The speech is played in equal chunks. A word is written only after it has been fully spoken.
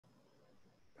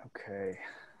Okay,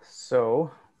 so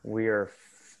we are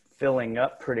filling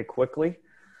up pretty quickly.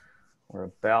 We're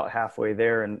about halfway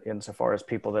there insofar as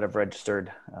people that have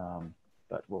registered,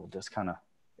 but we'll just kind of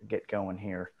get going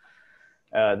here.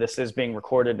 This is being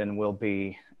recorded and will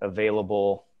be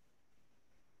available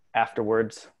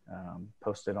afterwards,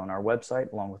 posted on our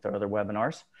website along with our other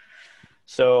webinars.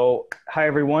 So, hi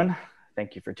everyone.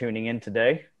 Thank you for tuning in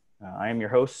today. I am your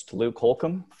host, Luke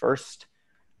Holcombe. First,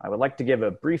 I would like to give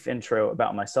a brief intro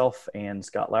about myself and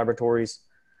Schrute Laboratories.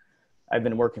 I've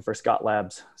been working for Schrute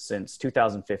Labs since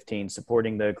 2015,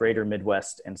 supporting the greater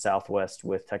Midwest and Southwest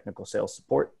with technical sales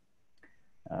support.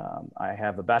 I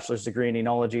have a bachelor's degree in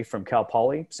enology from Cal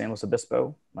Poly, San Luis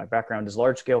Obispo. My background is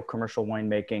large-scale commercial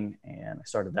winemaking, and I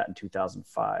started that in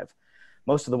 2005.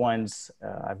 Most of the wines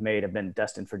I've made have been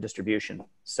destined for distribution.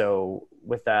 So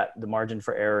with that, the margin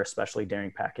for error, especially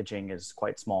during packaging, is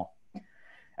quite small.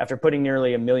 After putting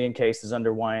nearly 1 million cases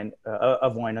of wine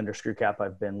under screw cap,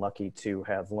 I've been lucky to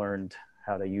have learned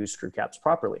how to use screw caps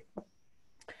properly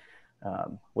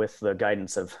with the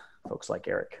guidance of folks like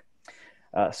Eric.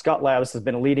 Schrute Labs has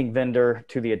been a leading vendor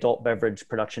to the adult beverage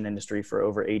production industry for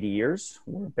over 80 years.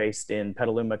 We're based in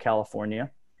Petaluma,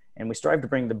 California, and we strive to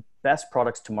bring the best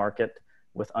products to market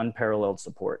with unparalleled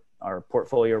support. Our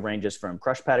portfolio ranges from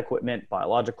crush pad equipment,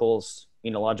 biologicals,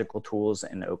 enological tools,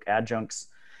 and oak adjuncts,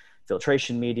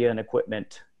 filtration media and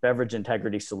equipment, beverage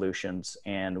integrity solutions,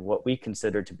 and what we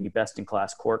consider to be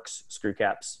best-in-class corks, screw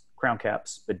caps, crown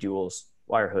caps, bedules,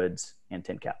 wire hoods, and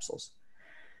tin capsules.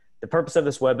 The purpose of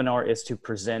this webinar is to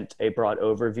present a broad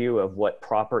overview of what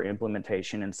proper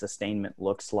implementation and sustainment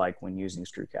looks like when using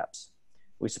screw caps.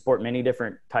 We support many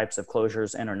different types of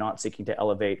closures and are not seeking to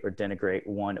elevate or denigrate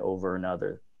one over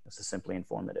another. This is simply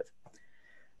informative.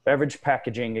 Beverage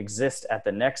packaging exists at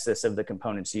the nexus of the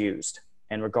components used.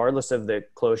 And regardless of the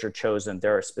closure chosen,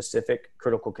 there are specific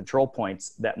critical control points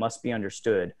that must be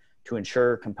understood to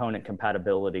ensure component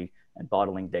compatibility and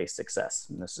bottling day success.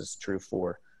 And this is true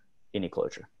for any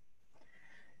closure.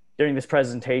 During this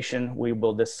presentation, we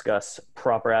will discuss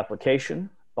proper application,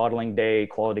 bottling day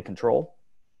quality control,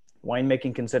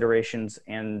 winemaking considerations,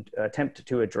 and attempt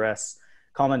to address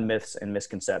common myths and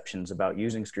misconceptions about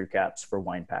using screw caps for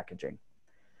wine packaging.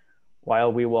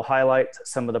 While we will highlight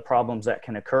some of the problems that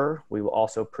can occur, we will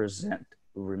also present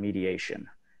remediation.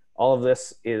 All of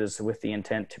this is with the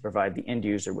intent to provide the end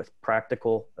user with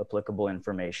practical, applicable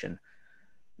information.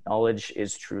 Knowledge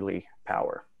is truly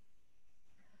power.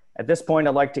 At this point,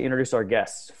 I'd like to introduce our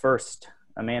guests. First,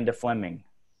 Amanda Fleming.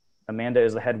 Amanda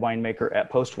is the head winemaker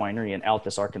at Post Winery in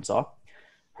Altus, Arkansas.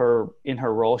 In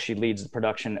her role, she leads the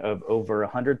production of over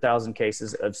 100,000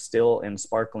 cases of still and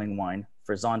sparkling wine,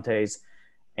 frizzantes,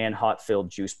 and hot-filled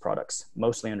juice products,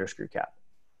 mostly under screw cap.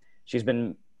 She's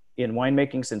been in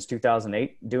winemaking since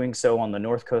 2008, doing so on the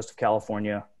north coast of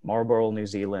California, Marlborough, New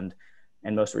Zealand,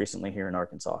 and most recently here in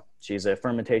Arkansas. She's a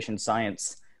fermentation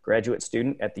science graduate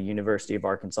student at the University of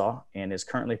Arkansas and is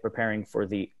currently preparing for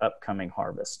the upcoming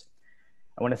harvest.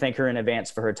 I want to thank her in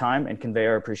advance for her time and convey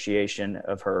our appreciation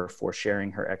of her for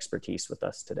sharing her expertise with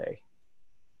us today.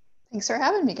 Thanks for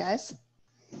having me, guys.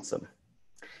 Awesome.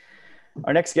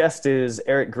 Our next guest is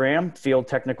Eric Graham, field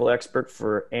technical expert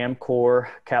for Amcor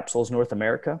Capsules North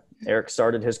America. Eric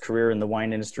started his career in the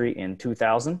wine industry in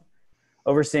 2000,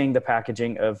 overseeing the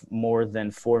packaging of more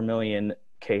than 4 million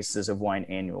cases of wine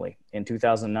annually. In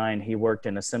 2009, he worked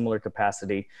in a similar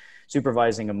capacity,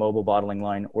 supervising a mobile bottling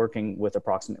line, working with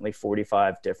approximately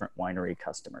 45 different winery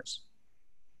customers.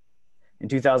 In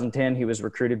 2010, he was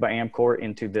recruited by Amcor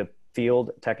into the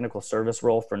field technical service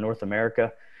role for North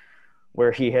America,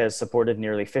 where he has supported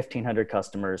nearly 1,500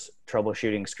 customers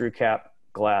troubleshooting screw cap,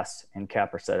 glass, and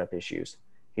capper setup issues.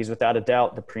 He's without a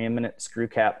doubt the preeminent screw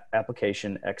cap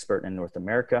application expert in North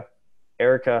America.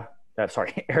 Eric,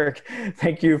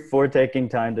 thank you for taking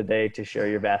time today to share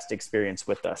your vast experience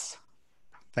with us.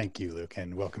 Thank you, Luke,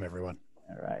 and welcome everyone.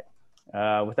 All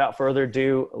right. Without further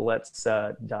ado, let's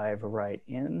dive right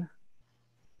in.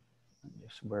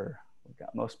 Just where we've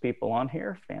got most people on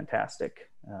here. Fantastic.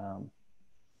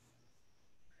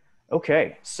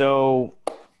 Okay, so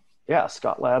yeah,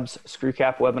 Schrute Labs Screw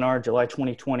Cap webinar, July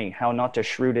 2020, how not to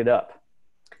Schrute it up.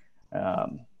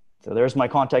 So there's my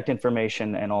contact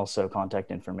information and also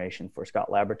contact information for Schrute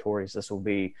Laboratories. This will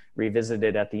be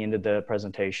revisited at the end of the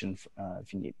presentation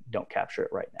if you don't capture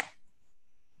it right now.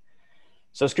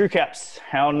 So screw caps,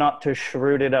 how not to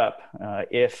Schrute it up.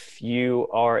 If you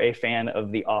are a fan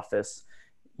of The Office,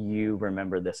 you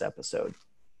remember this episode.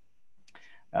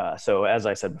 So as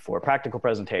I said before, practical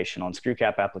presentation on screw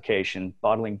cap application,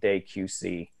 bottling day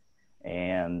QC,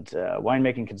 and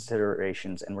winemaking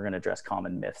considerations, and we're going to address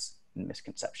common myths and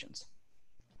misconceptions.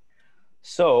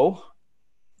 So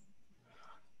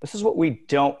this is what we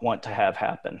don't want to have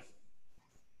happen.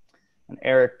 And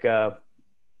Eric,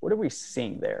 what are we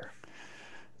seeing there?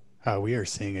 We are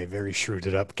seeing a very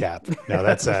shrewded up cap. Now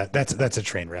that's a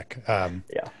train wreck.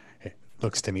 Yeah. It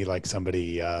looks to me like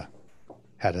somebody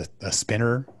had a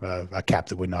spinner, a cap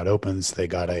that would not open. So they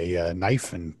got a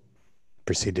knife and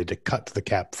proceeded to cut the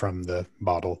cap from the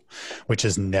bottle, which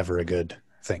is never a good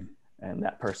thing. And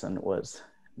that person was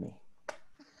me.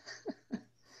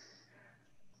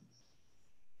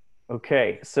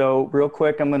 Okay, so real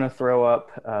quick, I'm going to throw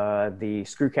up the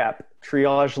screw cap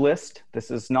triage list. This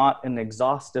is not an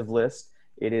exhaustive list.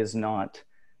 It is not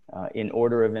in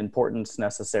order of importance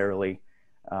necessarily.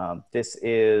 This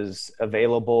is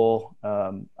available.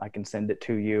 I can send it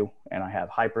to you, and I have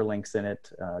hyperlinks in it.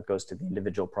 It goes to the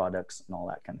individual products and all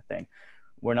that kind of thing.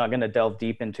 We're not going to delve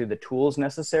deep into the tools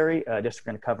necessary. Just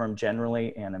going to cover them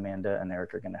generally, and Amanda and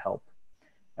Eric are going to help.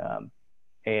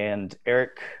 And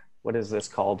Eric, what is this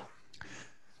called?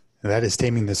 That is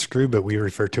Taming the Screw, but we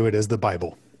refer to it as the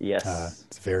Bible. Yes.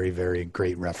 It's a very, very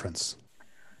great reference.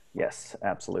 Yes,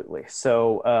 absolutely.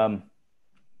 So,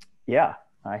 yeah,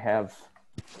 I have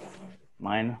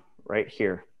mine right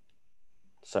here.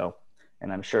 So,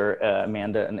 and I'm sure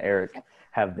Amanda and Eric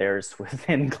have theirs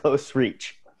within close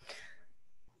reach.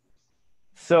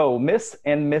 So, myths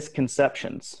and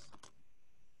misconceptions.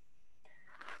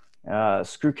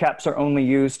 Screw caps are only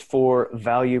used for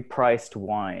value-priced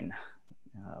wine.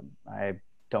 I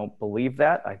don't believe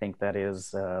that. I think that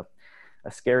is a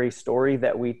scary story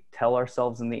that we tell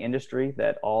ourselves in the industry,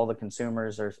 that all the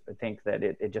consumers think that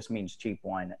it just means cheap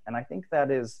wine. And I think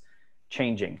that is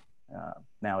changing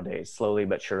nowadays, slowly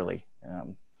but surely.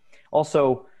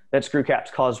 Also, that screw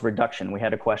caps cause reduction. We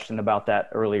had a question about that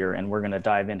earlier, and we're going to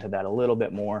dive into that a little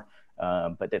bit more.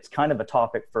 But it's kind of a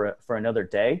topic for another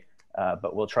day,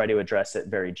 but we'll try to address it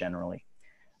very generally.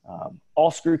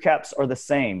 All screw caps are the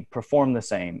same, perform the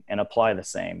same, and apply the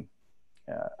same.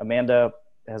 Amanda,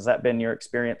 has that been your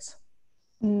experience?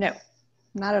 No,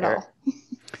 not at all.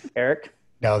 Eric?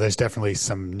 Now, there's definitely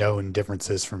some known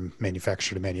differences from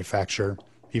manufacturer to manufacturer.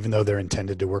 Even though they're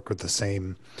intended to work with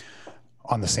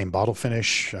on the same bottle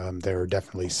finish, there are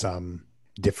definitely some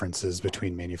differences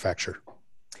between manufacturer.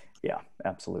 Yeah,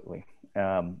 absolutely.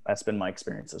 That's been my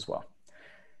experience as well.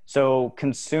 So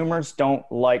consumers don't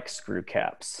like screw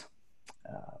caps.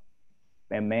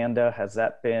 Amanda, has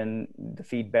that been the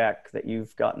feedback that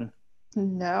you've gotten?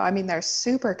 No, I mean, they're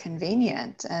super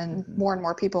convenient, and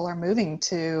more people are moving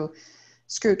to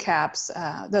screw caps,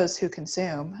 those who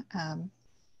consume.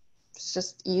 It's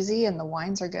just easy, and the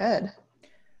wines are good.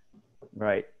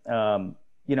 Right. And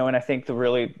I think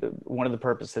one of the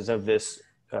purposes of this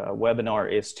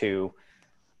webinar is to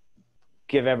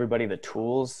give everybody the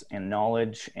tools and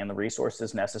knowledge and the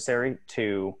resources necessary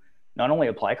to not only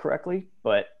apply correctly,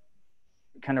 but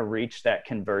kind of reach that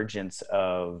convergence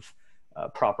of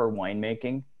proper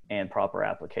winemaking and proper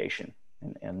application,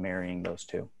 and marrying those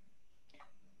two.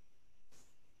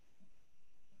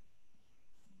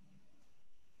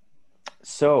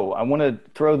 So I want to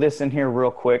throw this in here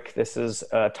real quick. This is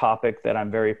a topic that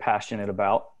I'm very passionate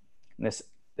about. And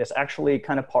this actually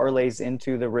kind of parlays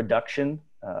into the reduction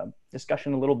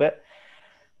discussion a little bit.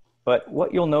 But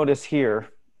what you'll notice here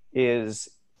is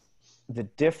the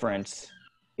difference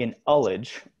in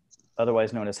ullage,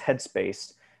 otherwise known as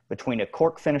headspace, between a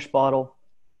cork finish bottle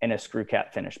and a screw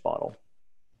cap finish bottle.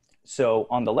 So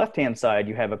on the left-hand side,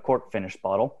 you have a cork finish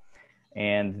bottle,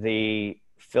 and the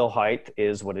fill height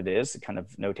is what it is, kind of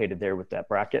notated there with that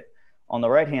bracket. On the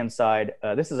right-hand side,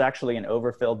 this is actually an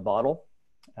overfilled bottle,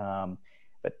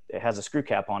 but it has a screw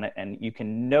cap on it, and you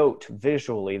can note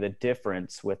visually the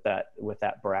difference with that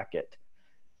bracket.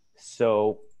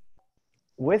 So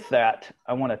with that,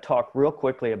 I want to talk real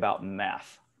quickly about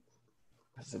math,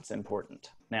 because it's important.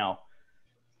 Now,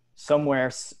 somewhere,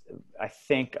 I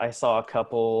think I saw a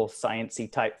couple science-y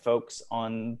type folks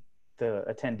on the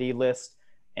attendee list,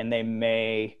 and they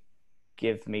may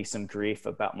give me some grief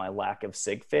about my lack of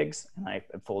sig figs, and I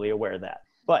am fully aware of that.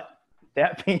 But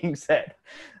that being said,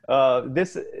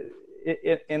 this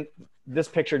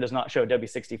picture does not show a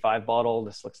W65 bottle.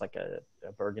 This looks like a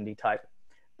burgundy type,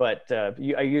 but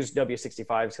I use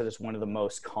W65s because it's one of the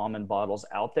most common bottles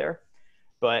out there.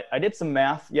 But I did some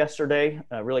math yesterday,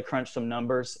 really crunched some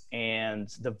numbers, and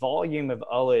the volume of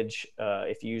ullage,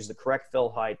 if you use the correct fill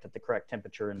height at the correct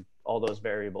temperature and all those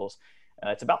variables,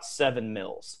 it's about 7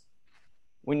 mils.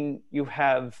 When you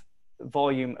have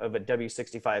volume of a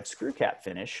W65 screw cap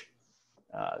finish,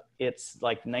 it's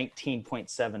like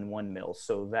 19.71 mils.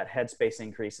 So that headspace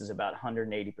increase is about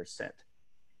 180%.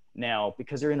 Now,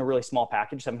 because you're in a really small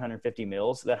package, 750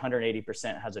 mils, that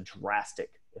 180% has a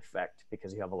drastic effect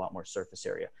because you have a lot more surface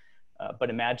area. But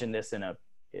imagine this in a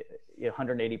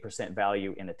 180%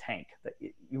 value in a tank. That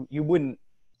you wouldn't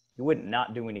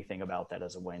not do anything about that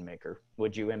as a winemaker,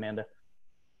 would you, Amanda?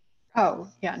 Oh,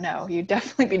 yeah, no, you'd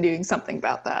definitely be doing something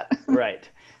about that. Right.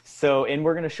 So, and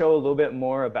we're going to show a little bit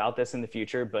more about this in the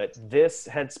future, but this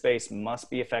headspace must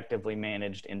be effectively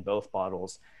managed in both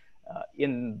bottles.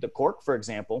 In the cork, for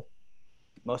example,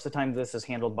 most of the time this is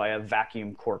handled by a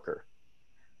vacuum corker.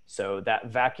 So that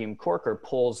vacuum corker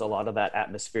pulls a lot of that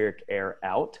atmospheric air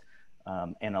out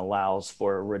and allows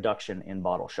for a reduction in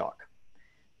bottle shock.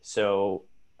 So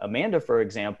Amanda, for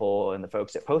example, and the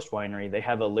folks at Post Winery, they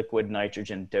have a liquid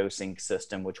nitrogen dosing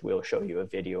system, which we'll show you a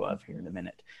video of here in a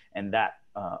minute. And that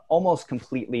almost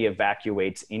completely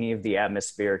evacuates any of the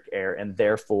atmospheric air and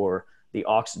therefore the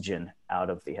oxygen out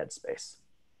of the headspace.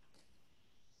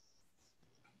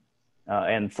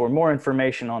 And for more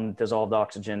information on dissolved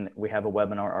oxygen, we have a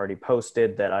webinar already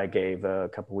posted that I gave a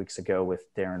couple weeks ago with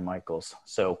Darren Michaels.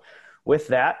 So with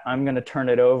that, I'm going to turn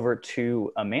it over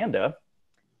to Amanda.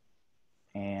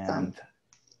 And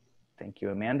thank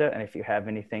you, Amanda. And if you have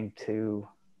anything to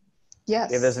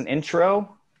give as an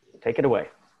intro, take it away.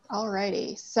 All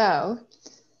righty. So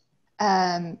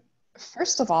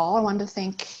first of all, I wanted to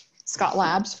thank Scott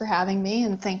Labs for having me,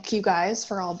 and thank you guys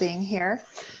for all being here.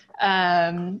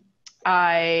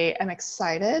 I am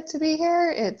excited to be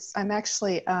here. I'm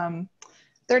actually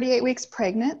 38 weeks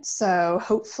pregnant, so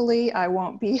hopefully I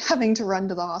won't be having to run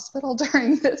to the hospital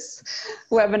during this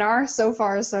webinar. So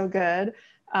far, so good.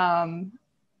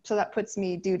 So that puts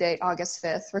me due date August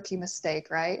 5th. Rookie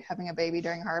mistake, right? Having a baby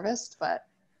during harvest, but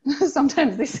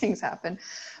sometimes these things happen.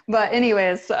 But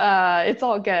anyways, it's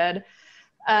all good.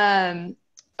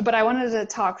 But I wanted to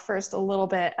talk first a little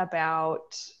bit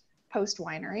about Post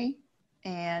Winery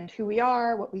and who we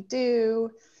are, what we do.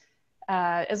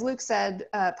 As Luke said,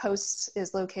 Post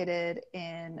is located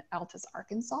in Altus,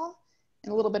 Arkansas.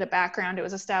 And a little bit of background, it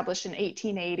was established in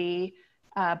 1880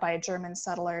 by a German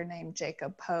settler named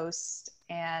Jacob Post.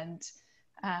 And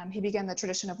he began the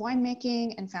tradition of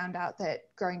winemaking and found out that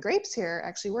growing grapes here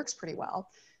actually works pretty well.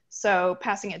 So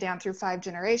passing it down through 5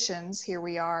 generations, here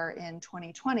we are in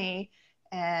 2020,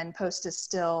 and Post is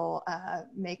still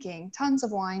making tons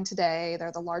of wine today.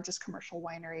 They're the largest commercial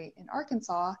winery in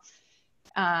Arkansas.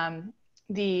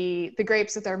 The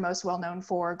grapes that they're most well known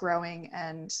for growing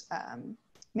and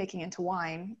making into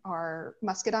wine are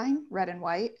muscadine, red and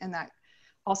white, and that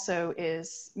also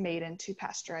is made into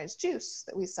pasteurized juice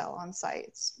that we sell on site.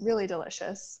 It's really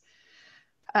delicious.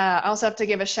 I also have to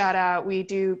give a shout out. We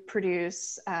do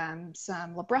produce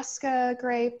some Labrusca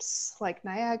grapes like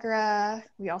Niagara.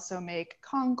 We also make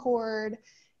Concord.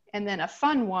 And then a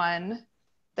fun one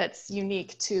that's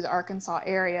unique to the Arkansas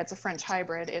area. It's a French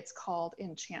hybrid. It's called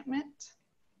Enchantment.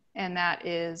 And that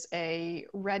is a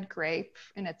red grape,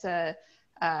 and it's a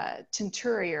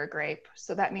teinturier grape.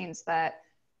 So that means that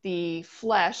the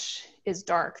flesh is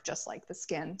dark, just like the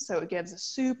skin. So it gives a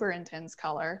super intense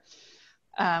color.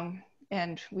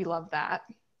 And we love that.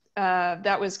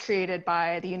 That was created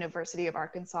by the University of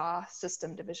Arkansas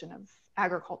System Division of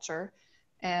Agriculture.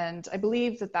 And I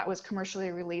believe that that was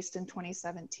commercially released in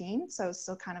 2017. So it's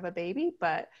still kind of a baby,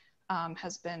 but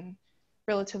has been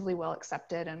relatively well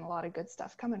accepted, and a lot of good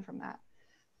stuff coming from that.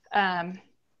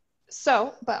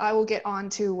 But I will get on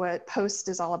to what Post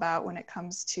is all about when it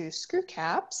comes to screw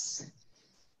caps.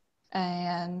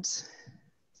 And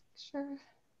sure.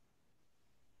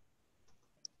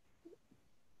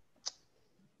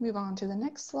 Move on to the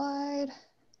next slide.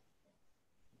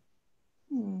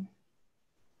 Sometimes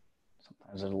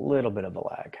there's a little bit of a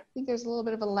lag. I think there's a little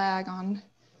bit of a lag on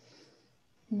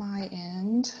my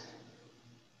end.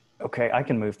 Okay, I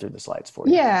can move through the slides for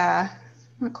you. Yeah,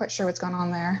 I'm not quite sure what's going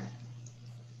on there.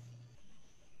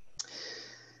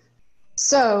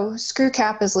 So screw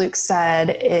cap, as Luke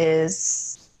said,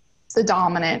 is the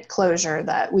dominant closure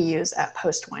that we use at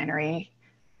Post Winery.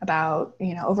 About,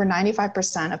 over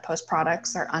 95% of Post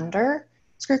products are under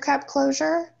screw cap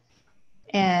closure.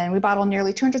 And we bottle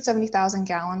nearly 270,000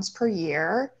 gallons per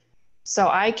year. So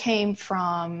I came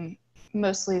from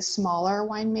mostly smaller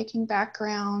winemaking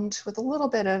background with a little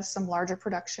bit of some larger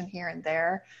production here and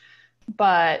there.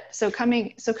 But so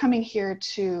coming here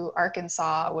to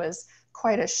Arkansas was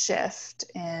quite a shift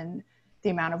in the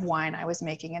amount of wine I was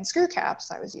making and screw caps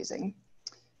I was using.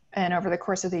 And over the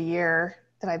course of the year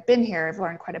that I've been here, I've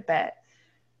learned quite a bit.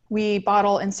 We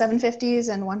bottle in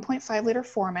 750s and 1.5 liter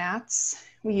formats.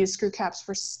 We use screw caps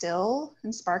for still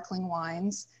and sparkling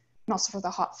wines, and also for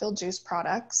the hot filled juice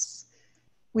products.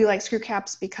 We like screw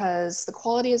caps because the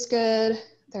quality is good,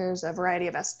 There's a variety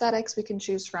of aesthetics we can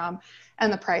choose from,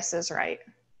 and the price is right,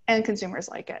 and consumers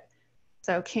like it.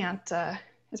 So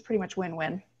it's pretty much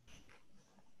win-win.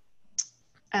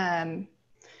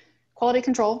 Quality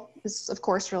control is, of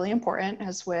course, really important,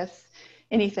 as with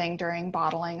anything during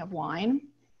bottling of wine.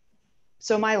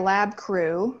 So my lab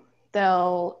crew,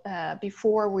 they'll,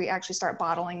 before we actually start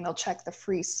bottling, they'll check the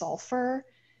free sulfur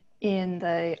in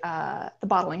the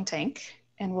bottling tank,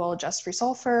 and we'll adjust free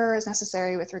sulfur as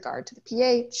necessary with regard to the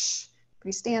pH,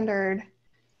 pretty standard.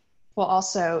 We'll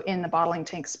also, in the bottling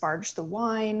tank, sparge the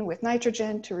wine with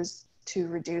nitrogen to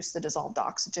reduce the dissolved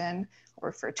oxygen. I'll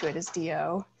refer to it as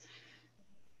DO.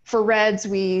 For reds,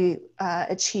 we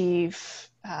achieve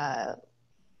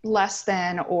less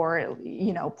than or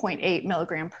 0.8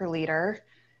 milligram per liter.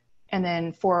 And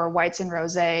then for whites and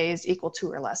rosés, equal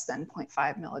to or less than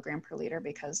 0.5 milligram per liter,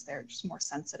 because they're just more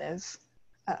sensitive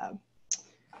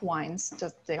wines.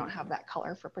 They don't have that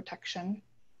color for protection.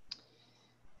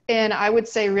 And I would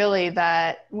say really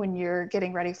that when you're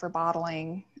getting ready for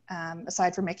bottling,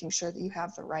 aside from making sure that you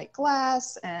have the right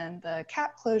glass and the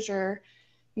cap closure,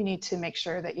 you need to make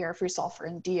sure that your free sulfur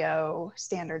and DO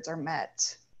standards are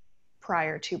met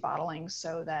prior to bottling,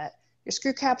 so that your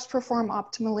screw caps perform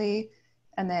optimally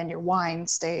and then your wine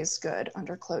stays good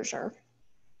under closure.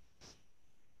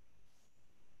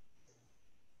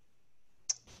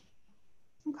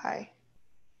 Okay,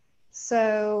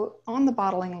 so on the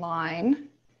bottling line,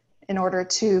 in order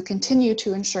to continue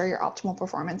to ensure your optimal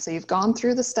performance, so you've gone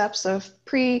through the steps of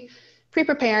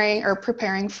pre-preparing or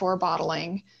preparing for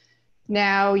bottling.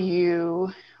 Now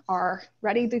you are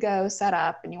ready to go, set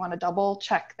up, and you want to double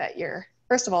check that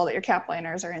first of all, that your cap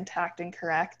liners are intact and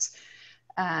correct.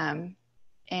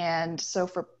 And so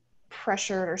for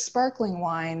pressured or sparkling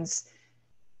wines,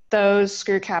 those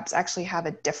screw caps actually have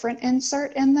a different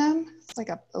insert in them.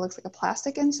 It looks like a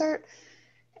plastic insert.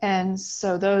 And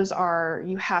so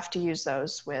you have to use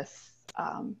those with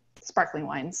sparkling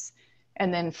wines.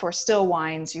 And then for still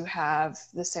wines, you have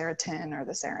the Ceratin or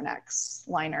the Ceranex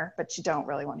liner, but you don't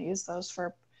really want to use those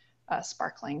for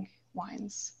sparkling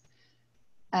wines.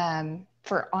 On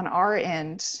our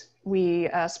end, we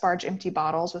sparge empty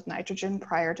bottles with nitrogen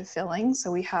prior to filling.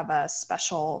 So we have a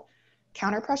special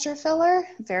counter pressure filler,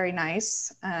 very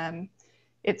nice.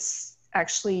 It's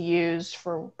actually used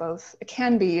for both, it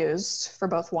can be used for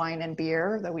both wine and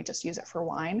beer, though we just use it for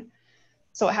wine.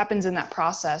 So what happens in that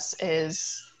process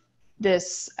is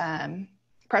this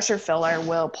pressure filler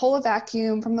will pull a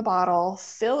vacuum from the bottle,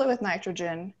 fill it with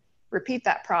nitrogen, repeat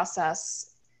that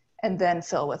process, and then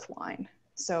fill with wine.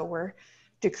 So we're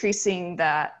decreasing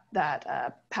that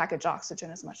package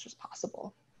oxygen as much as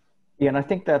possible. Yeah, and I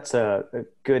think that's a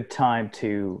good time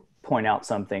to point out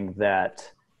something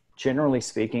that, generally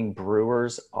speaking,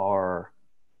 brewers are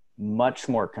much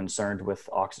more concerned with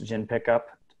oxygen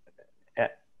pickup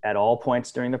at all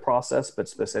points during the process, but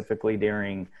specifically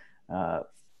during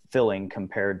filling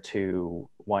compared to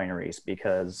wineries,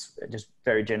 because just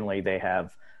very generally they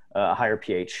have a higher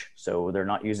pH, so they're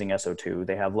not using SO2.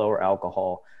 They have lower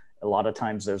alcohol. A lot of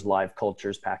times there's live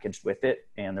cultures packaged with it,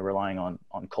 and they're relying on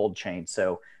cold chain.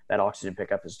 So that oxygen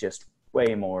pickup is just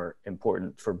way more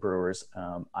important for brewers.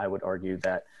 I would argue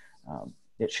that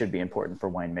it should be important for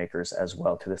winemakers as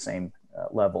well, to the same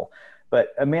level.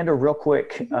 But Amanda, real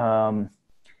quick,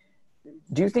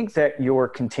 do you think that your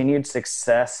continued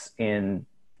success in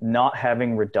not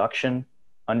having reduction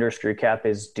under screw cap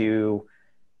is due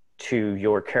to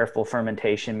your careful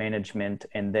fermentation management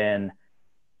and then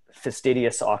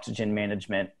fastidious oxygen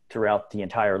management throughout the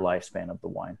entire lifespan of the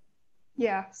wine?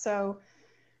 Yeah, so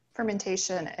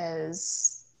fermentation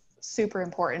is super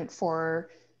important for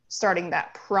starting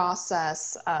that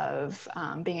process of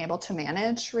being able to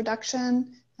manage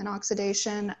reduction and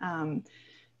oxidation.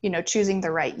 Choosing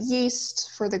the right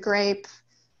yeast for the grape,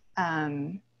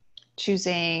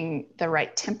 choosing the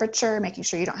right temperature, making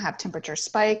sure you don't have temperature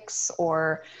spikes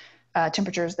or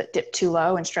temperatures that dip too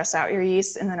low and stress out your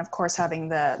yeast. And then of course, having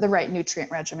the right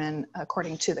nutrient regimen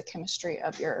according to the chemistry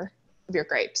of your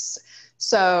grapes.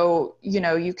 So,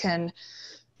 you can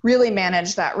really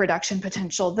manage that reduction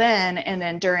potential then, and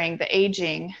then during the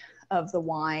aging of the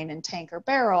wine in tank or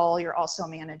barrel, you're also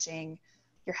managing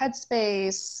your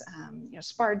headspace,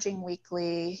 sparging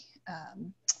weekly,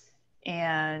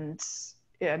 and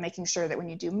making sure that when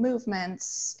you do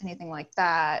movements, anything like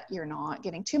that, you're not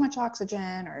getting too much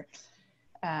oxygen or,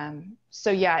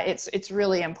 so yeah, it's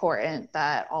really important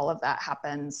that all of that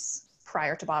happens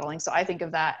prior to bottling. So I think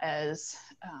of that as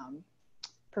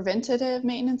preventative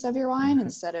maintenance of your wine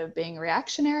instead of being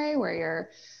reactionary, where you're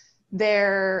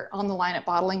they're on the line at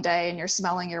bottling day and you're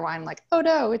smelling your wine like, oh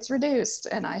no, it's reduced.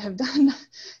 And I have done,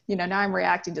 now I'm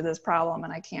reacting to this problem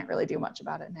and I can't really do much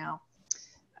about it now.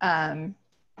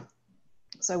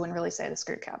 So I wouldn't really say the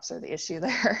screw caps are the issue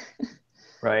there.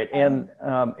 Right. And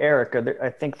Eric, I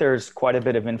think there's quite a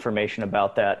bit of information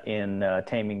about that in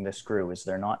Taming the Screw, is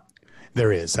there not?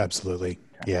 There is, absolutely.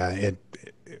 Okay. Yeah.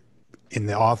 In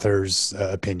the author's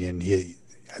opinion,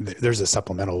 there's a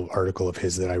supplemental article of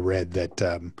his that I read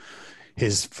that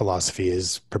his philosophy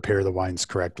is prepare the wines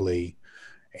correctly,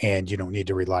 and you don't need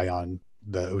to rely on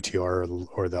the OTR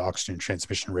or the oxygen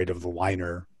transmission rate of the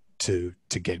liner to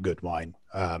get good wine.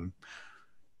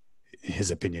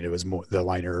 His opinion, it was more the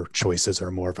liner choices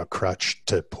are more of a crutch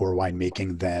to poor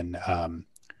winemaking than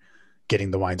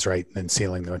getting the wines right and then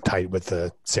sealing them tight with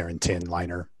the Sarantin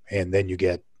liner, and then you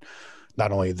get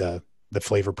not only the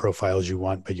flavor profiles you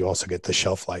want, but you also get the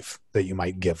shelf life that you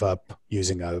might give up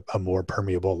using a more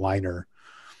permeable liner.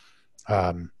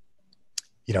 And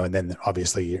then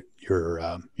obviously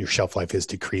your shelf life is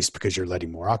decreased because you're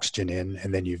letting more oxygen in,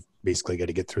 and then you've basically got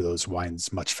to get through those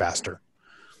wines much faster.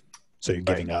 So you're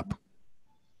giving up.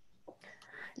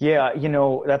 Yeah,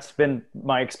 that's been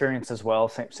my experience as well.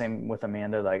 Same with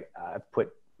Amanda. Like I've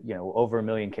put, over 1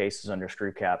 million cases under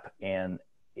screw cap, and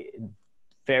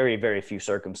very, very few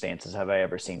circumstances have I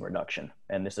ever seen reduction.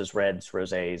 And this is reds,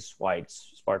 rosés,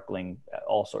 whites, sparkling,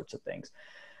 all sorts of things.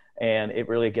 And it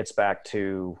really gets back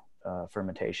to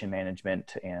fermentation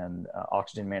management and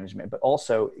oxygen management. But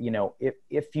also,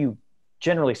 if you,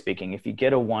 generally speaking, if you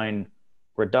get a wine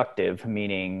reductive,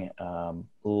 meaning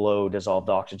low dissolved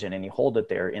oxygen, and you hold it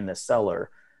there in the cellar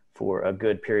for a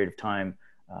good period of time,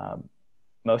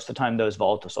 most of the time those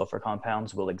volatile sulfur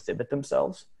compounds will exhibit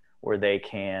themselves, where they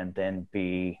can then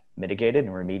be mitigated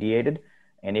and remediated.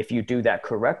 And if you do that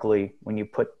correctly, when you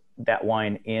put that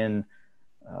wine in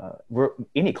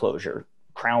any closure,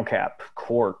 crown cap,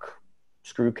 cork,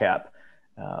 screw cap,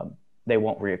 they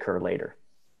won't reoccur later.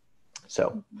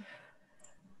 So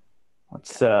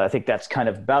I think that's kind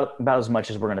of about as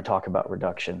much as we're going to talk about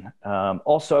reduction.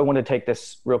 Also, I want to take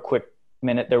this real quick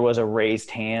minute. There was a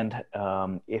raised hand.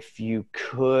 If you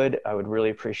could, I would really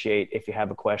appreciate if you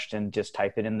have a question, just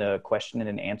type it in the question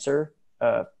and answer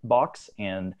box,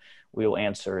 and we'll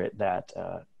answer it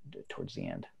towards the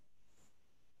end.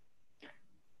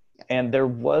 And there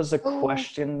was a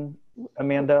question,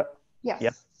 Amanda.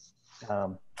 Yes. Yeah.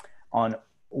 On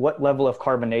what level of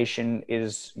carbonation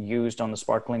is used on the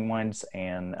sparkling wines,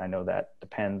 and I know that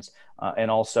depends. And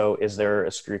also, is there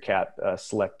a screw cap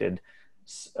selected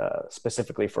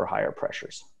specifically for higher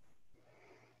pressures?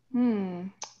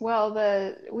 Well,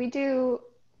 we do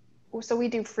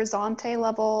frizzante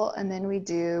level, and then we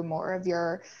do more of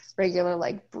your regular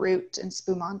like Brut and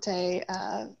Spumante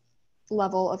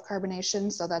level of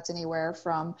carbonation. So that's anywhere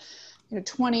from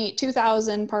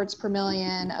 2,000 parts per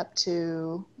million up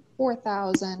to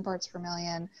 4,000 parts per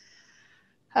million.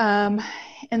 And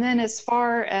then as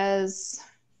far as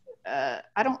I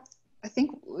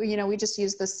think we just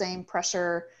use the same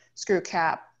pressure screw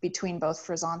cap between both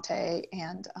frizzante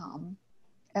and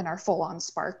our full-on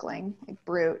sparkling like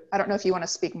Brut. I don't know if you want to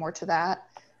speak more to that,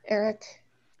 Eric.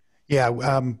 Yeah,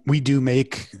 we do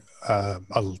make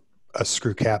a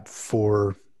screw cap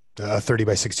for a 30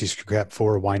 by 60 screw cap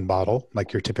for a wine bottle,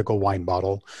 like your typical wine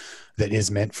bottle, that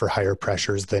is meant for higher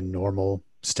pressures than normal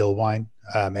still wine.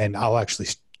 And I'll actually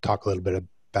talk a little bit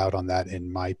about on that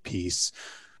in my piece.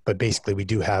 But basically, we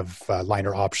do have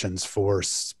liner options for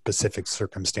specific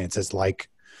circumstances, like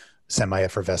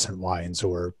semi-effervescent wines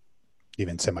or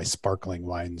even semi-sparkling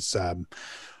wines,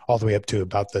 all the way up to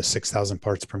about the 6,000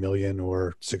 parts per million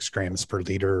or 6 grams per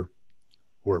liter,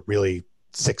 or really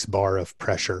 6 bar of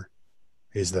pressure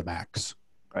is the max.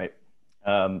 Right.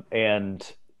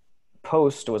 And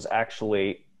Post was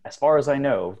actually, as far as I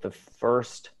know, the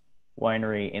first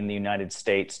winery in the United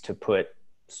States to put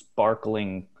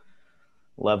sparkling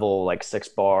level like 6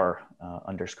 bar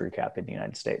under screw cap in the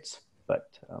United States.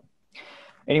 But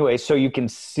anyway, so you can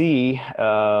see,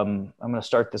 I'm going to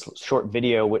start this short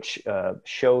video which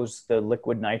shows the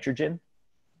liquid nitrogen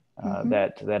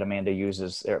that Amanda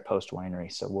uses there at Post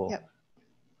Winery. So we'll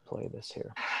play this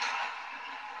here.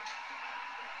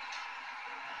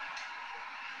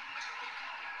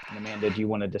 And Amanda, do you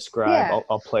want to describe? Yeah.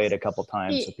 I'll play it a couple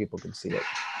times so people can see it.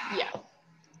 Yeah.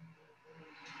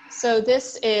 So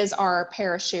this is our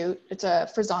Parachute. It's a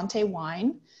frizzante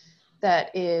wine that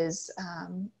is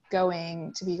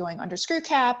going to be going under screw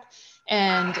cap.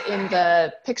 And in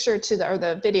the picture or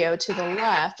the video to the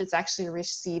left, it's actually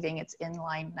receiving its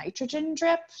inline nitrogen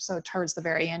drip. So towards the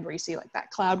very end where you see like that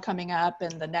cloud coming up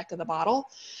in the neck of the bottle.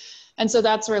 And so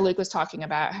that's where Luke was talking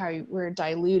about how we're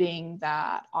diluting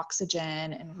that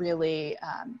oxygen and really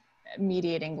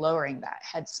mediating lowering that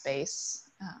headspace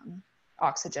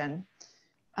oxygen.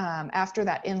 After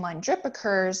that inline drip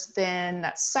occurs, then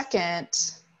that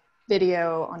second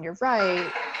video on your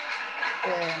right,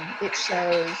 it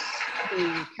shows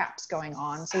the caps going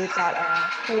on. So we've got a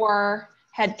 4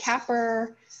 head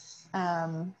capper,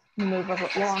 move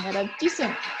along at a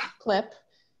decent clip,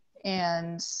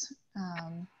 and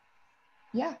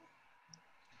yeah.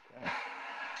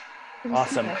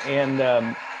 Awesome.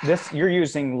 And you're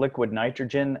using liquid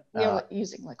nitrogen. We're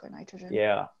using liquid nitrogen.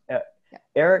 Yeah. Yeah.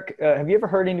 Eric, have you ever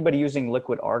heard anybody using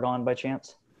liquid argon by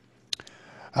chance?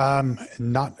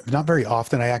 Not very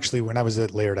often. I actually, when I was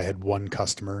at Laird, I had one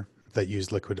customer that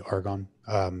used liquid argon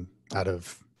out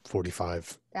of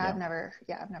 45. Yeah, I've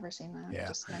never seen that. Yeah.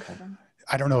 Just nitrogen.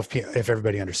 I don't know if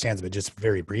everybody understands, but just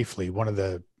very briefly, one of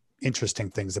the interesting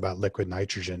things about liquid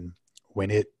nitrogen, when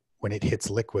it hits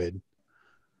liquid,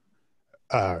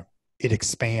 it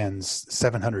expands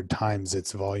 700 times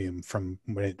its volume from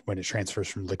when it transfers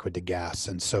from liquid to gas,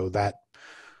 and so that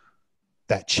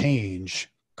change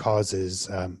causes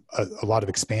a lot of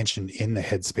expansion in the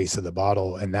headspace of the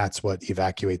bottle, and that's what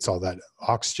evacuates all that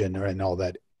oxygen and all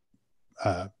that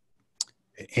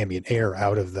ambient air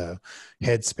out of the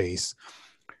headspace.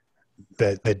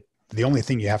 The only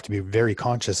thing you have to be very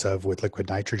conscious of with liquid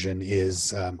nitrogen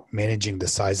is managing the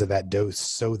size of that dose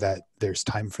so that there's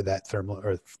time for that thermal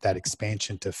or that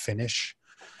expansion to finish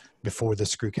before the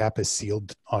screw cap is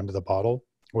sealed onto the bottle,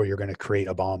 or you're going to create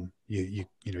a bomb. You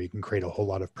can create a whole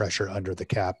lot of pressure under the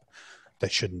cap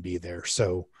that shouldn't be there.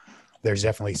 So there's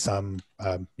definitely some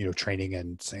training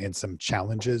and some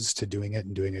challenges to doing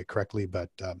it correctly, but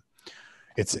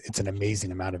it's an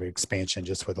amazing amount of expansion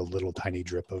just with a little tiny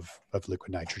drip of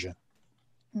liquid nitrogen.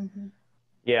 Mm-hmm.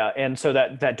 Yeah, and so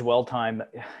that dwell time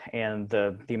and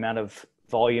the amount of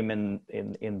volume in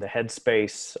the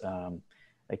headspace,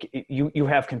 like you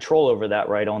have control over that,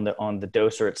 right? On the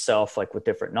doser itself, like with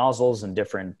different nozzles and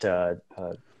different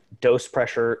dose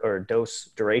pressure or dose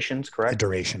durations, correct?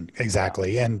 Duration,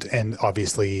 exactly. Yeah. And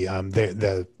obviously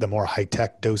the more high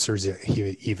tech dosers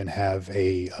even have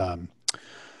a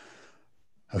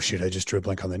I just drew a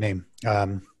blank on the name.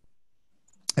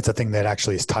 It's a thing that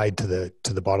actually is tied to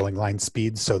the bottling line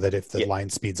speed, so that if the line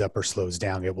speeds up or slows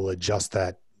down, it will adjust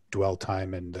that dwell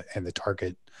time and the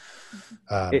target,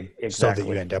 Exactly. so that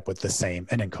you end up with the same.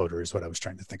 An encoder is what I was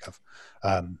trying to think of,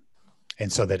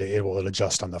 and so that it will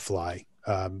adjust on the fly.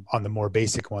 On the more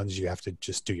basic ones, you have to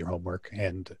just do your homework.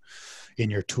 And in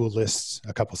your tool lists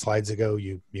a couple slides ago,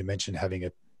 you mentioned having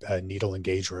a needle and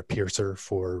gauge or a piercer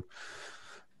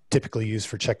typically used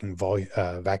for checking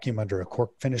vacuum under a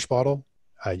cork finish bottle.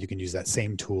 You can use that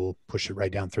same tool, push it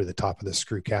right down through the top of the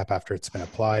screw cap after it's been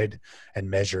applied, and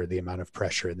measure the amount of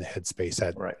pressure in the headspace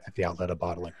at the outlet of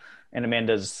bottling. And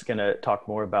Amanda's going to talk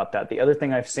more about that. The other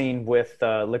thing I've seen with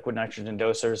liquid nitrogen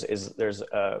dosers is there's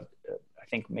I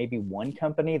think maybe one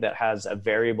company that has a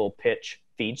variable pitch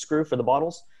feed screw for the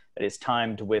bottles that is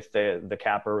timed with the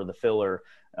capper or the filler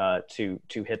to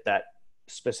hit that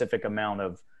specific amount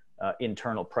of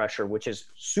internal pressure, which is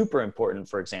super important,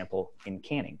 for example, in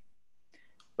canning.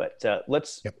 But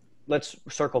let's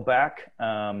circle back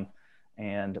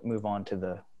and move on to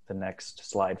the next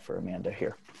slide for Amanda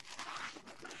here.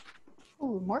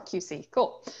 Ooh, more QC,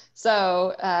 cool.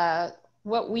 So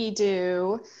what we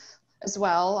do as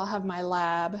well, I'll have my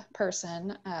lab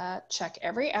person check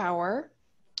every hour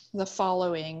the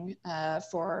following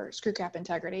for screw cap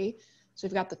integrity. So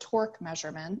we've got the torque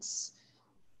measurements.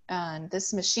 And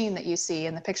this machine that you see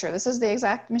in the picture, this is the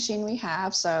exact machine we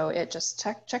have. So it just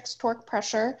checks torque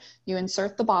pressure. You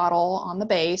insert the bottle on the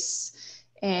base,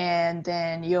 and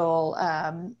then you'll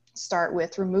start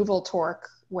with removal torque,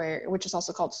 which is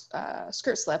also called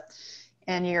skirt slip.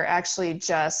 And you're actually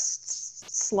just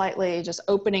slightly just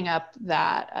opening up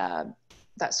that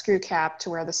screw cap to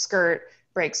where the skirt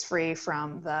breaks free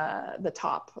from the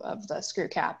top of the screw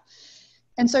cap.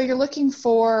 And so you're looking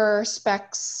for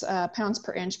specs, pounds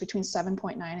per inch between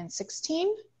 7.9 and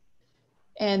 16.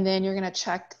 And then you're going to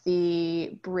check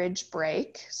the bridge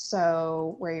break.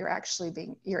 So where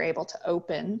you're able to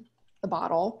open the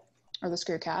bottle or the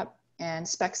screw cap. And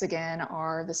specs again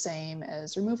are the same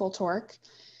as removal torque.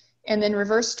 And then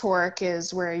reverse torque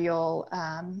is where you'll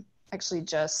actually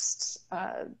just,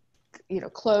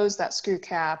 close that screw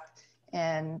cap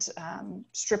and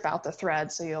strip out the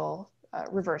thread. So you'll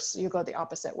go the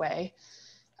opposite way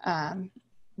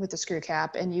with the screw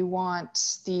cap, and you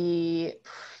want the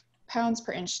pounds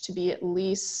per inch to be at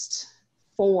least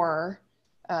 4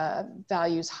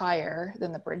 values higher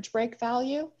than the bridge break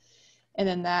value. And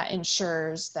then that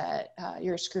ensures that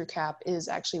your screw cap is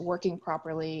actually working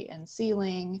properly and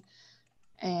sealing,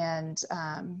 and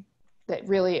that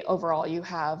really overall you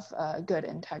have good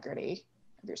integrity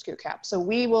of your screw cap. So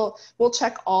we'll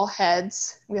check all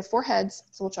heads. We have 4 heads,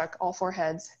 so we'll check all 4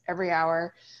 heads every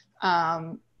hour.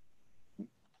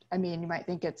 I mean, you might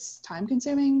think it's time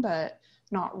consuming, but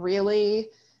not really.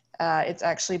 It's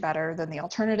actually better than the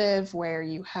alternative where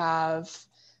you have,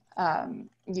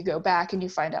 you go back and you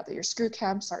find out that your screw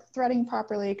caps aren't threading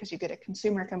properly because you get a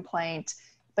consumer complaint,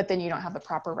 but then you don't have the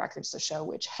proper records to show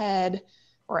which head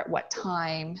or at what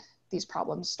time these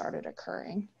problems started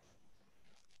occurring.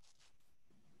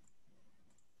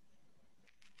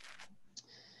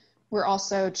 We're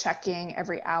also checking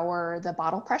every hour the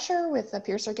bottle pressure with the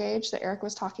piercer gauge that Eric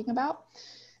was talking about.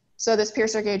 So this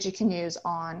piercer gauge you can use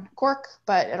on cork,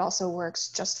 but it also works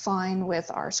just fine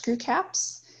with our screw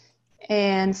caps.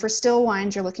 And for still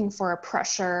wines, you're looking for a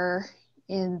pressure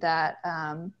in that,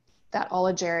 that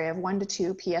ullage area of 1 to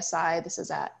 2 PSI. This is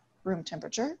at room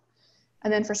temperature.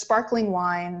 And then for sparkling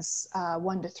wines,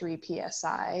 1 to 3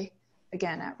 PSI,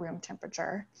 again at room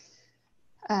temperature.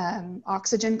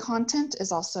 Oxygen content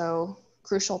is also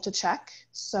crucial to check.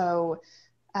 So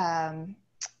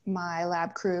my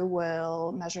lab crew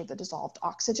will measure the dissolved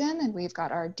oxygen, and we've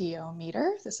got our DO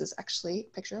meter. This is actually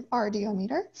a picture of our DO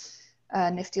meter, a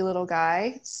nifty little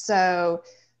guy. So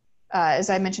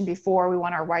as I mentioned before, we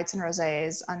want our whites and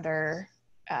rosés under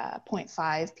 0.5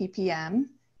 ppm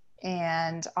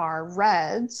and our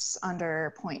reds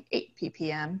under 0.8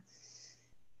 ppm.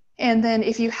 And then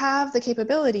if you have the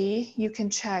capability, you can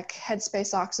check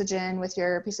headspace oxygen with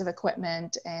your piece of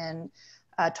equipment and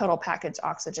total package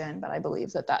oxygen, but I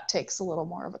believe that that takes a little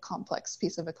more of a complex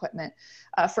piece of equipment.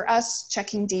 For us,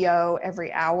 checking DO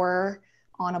every hour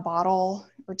on a bottle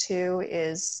or 2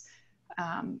 is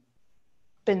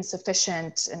been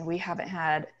sufficient, and we haven't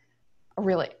had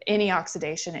really any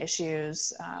oxidation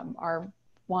issues. Our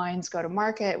wines go to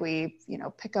market, we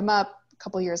pick them up.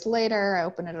 Couple years later, I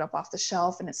open it up off the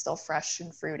shelf and it's still fresh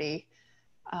and fruity.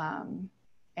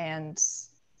 And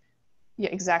yeah,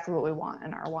 exactly what we want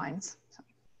in our wines. So.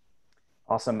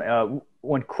 Awesome.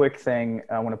 One quick thing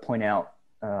I want to point out,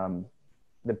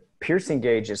 the piercing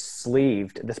gauge is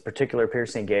sleeved, this particular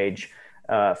piercing gauge,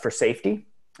 for safety,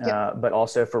 but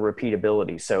also for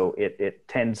repeatability. So it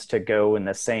tends to go in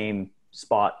the same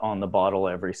spot on the bottle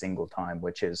every single time,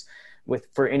 which is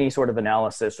for any sort of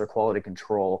analysis or quality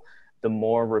control, the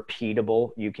more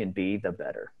repeatable you can be, the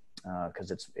better,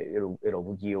 because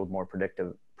it'll yield more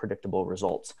predictable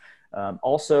results.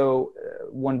 Also,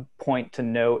 one point to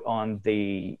note on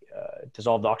the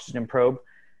dissolved oxygen probe,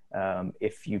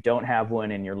 if you don't have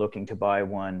one and you're looking to buy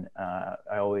one,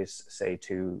 I always say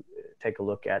to take a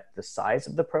look at the size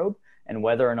of the probe and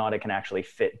whether or not it can actually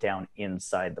fit down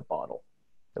inside the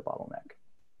bottleneck.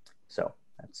 So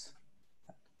that's.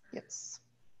 Yes.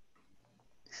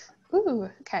 Ooh,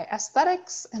 okay,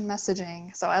 aesthetics and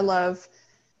messaging. So I love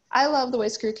the way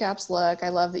screw caps look. I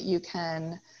love that you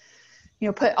can,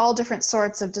 put all different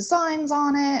sorts of designs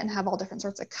on it and have all different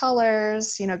sorts of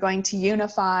colors, going to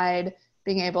unified,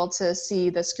 being able to see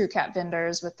the screw cap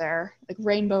vendors with their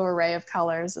rainbow array of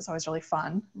colors is always really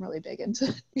fun. I'm really big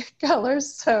into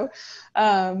colors. So,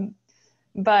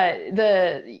 but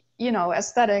the,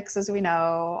 aesthetics, as we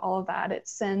know, all of that, it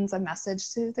sends a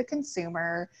message to the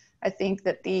consumer. I think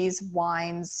that these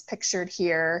wines pictured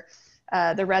here,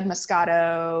 the red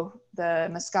Moscato,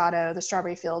 the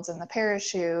Strawberry Fields, and the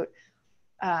Parachute,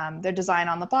 their design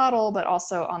on the bottle, but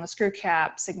also on the screw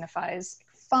cap signifies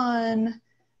fun,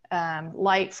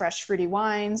 light, fresh, fruity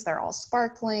wines. They're all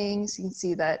sparkling. So you can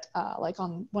see that like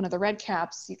on one of the red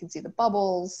caps, you can see the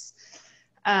bubbles.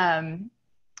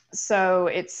 So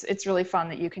it's really fun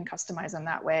that you can customize them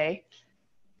that way.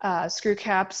 Screw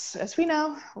caps, as we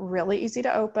know, really easy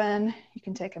to open. You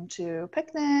can take them to a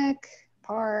picnic,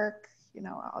 park,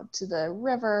 out to the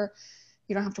river.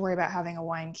 You don't have to worry about having a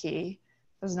wine key.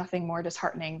 There's nothing more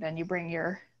disheartening than you bring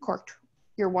your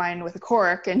wine with a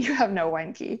cork and you have no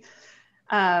wine key.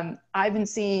 I've been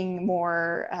seeing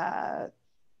more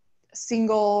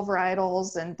single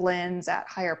varietals and blends at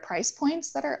higher price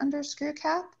points that are under screw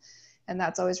cap. And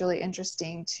that's always really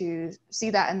interesting to see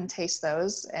that and taste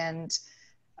those and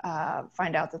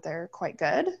find out that they're quite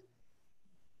good.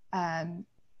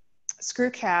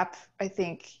 Screw cap, I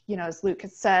think, as Luke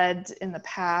had said in the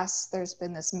past, there's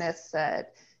been this myth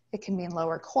that it can mean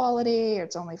lower quality, or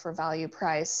it's only for value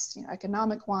priced,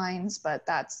 economic wines, but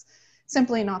that's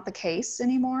simply not the case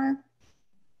anymore.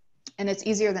 And it's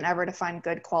easier than ever to find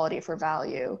good quality for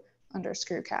value under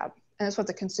screw cap. And it's what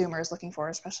the consumer is looking for,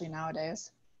 especially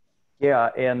nowadays. Yeah,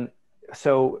 and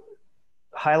so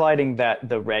highlighting that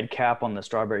the red cap on the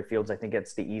strawberry fields, I think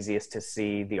it's the easiest to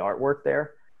see the artwork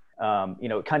there.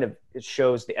 It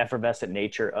shows the effervescent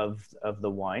nature of the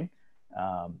wine.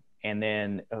 And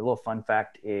then a little fun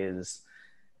fact is,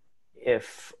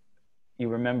 if you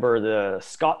remember the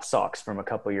Scott socks from a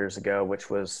couple years ago, which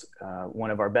was one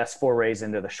of our best forays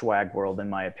into the swag world, in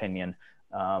my opinion,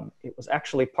 it was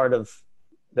actually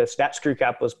that screw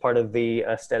cap was part of the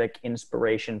aesthetic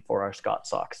inspiration for our Scott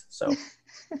socks. So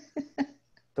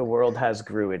the world has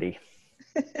gruity.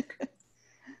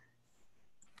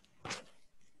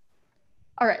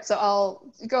 All right, so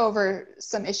I'll go over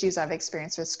some issues I've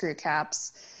experienced with screw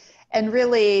caps. And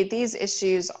really, these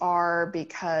issues are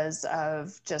because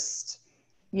of just,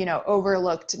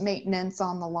 overlooked maintenance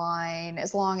on the line.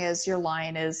 As long as your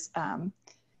line is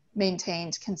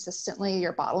maintained consistently,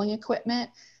 your bottling equipment,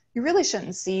 you really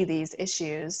shouldn't see these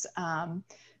issues.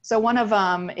 So one of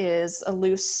them is a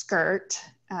loose skirt,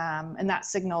 and that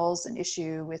signals an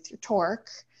issue with your torque.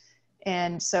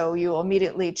 And so you will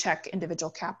immediately check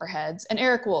individual capper heads. And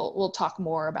Eric will talk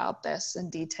more about this in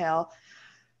detail.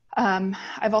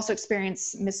 I've also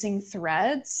experienced missing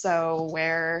threads. So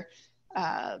where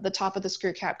the top of the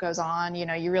screw cap goes on,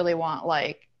 you really want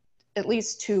like at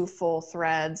least 2 full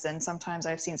threads. And sometimes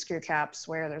I've seen screw caps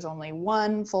where there's only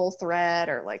 1 full thread,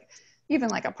 or like even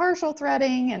like a partial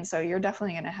threading. And so you're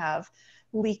definitely going to have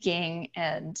leaking,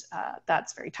 and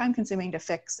that's very time consuming to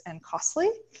fix and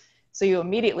costly. So you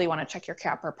immediately want to check your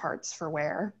capper parts for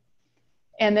wear.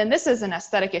 And then this is an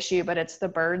aesthetic issue, but it's the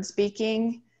birds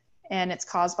beaking, and it's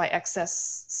caused by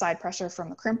excess side pressure from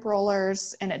the crimp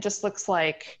rollers. And it just looks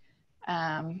like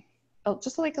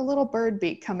just like a little bird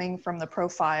beak coming from the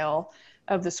profile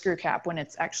of the screw cap when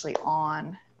it's actually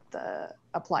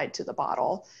applied to the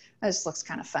bottle. It just looks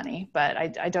kind of funny, but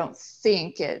I don't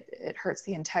think it hurts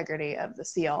the integrity of the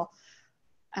seal.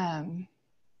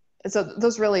 So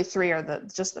those really 3 are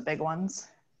just the big ones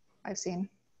I've seen.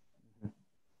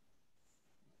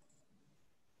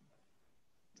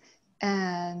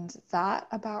 And that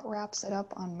about wraps it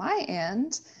up on my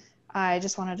end. I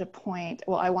just wanted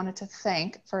to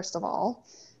thank, first of all,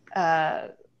 Amcor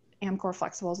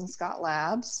Flexibles and Scott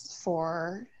Labs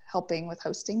for helping with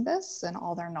hosting this and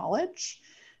all their knowledge.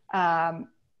 And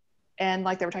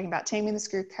like they were talking about, Taming the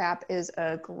Screw Cap is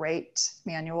a great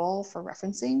manual for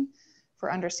referencing,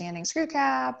 for understanding screw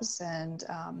caps and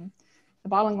the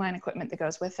bottling line equipment that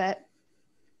goes with it.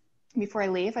 Before I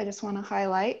leave, I just want to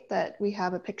highlight that we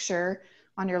have a picture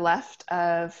on your left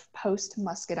of Post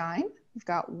Muscadine. We've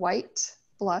got white,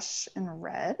 blush, and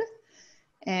red.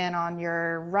 And on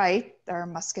your right, there are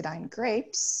Muscadine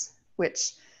grapes,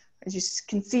 which, as you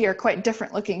can see, are quite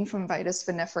different looking from Vitis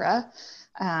vinifera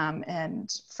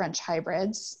and French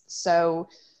hybrids. So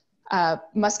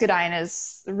Muscadine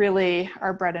is really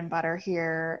our bread and butter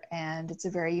here, and it's a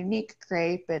very unique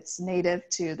grape. It's native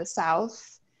to the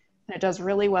South, and it does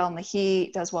really well in the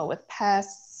heat, does well with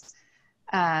pests,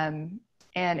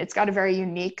 and it's got a very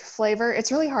unique flavor.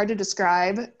 It's really hard to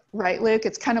describe, right, Luke?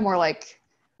 It's kind of more like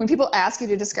when people ask you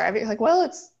to describe it, you're like, well,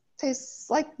 it tastes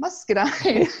like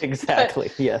Muscadine.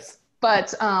 Exactly, yes.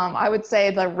 But I would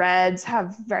say the reds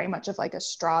have very much of like a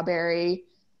strawberry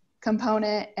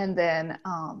component, and then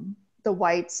the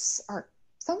whites are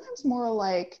sometimes more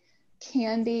like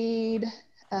candied,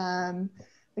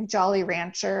 like Jolly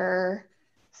Rancher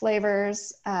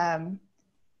flavors.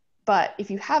 But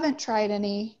if you haven't tried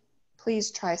any,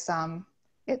 please try some.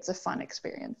 It's a fun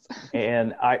experience.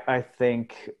 And I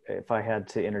think, if I had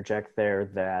to interject there,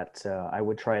 that I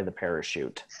would try the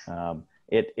Parachute.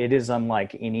 It is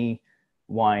unlike any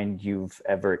wine you've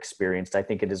ever experienced. I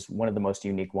think it is one of the most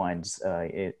unique wines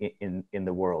in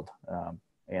the world.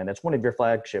 And it's one of your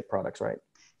flagship products, right?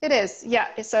 It is,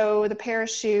 yeah. So the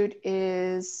Parachute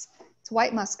it's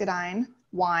white muscadine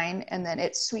wine, and then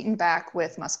it's sweetened back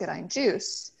with muscadine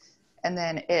juice. And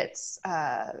then it's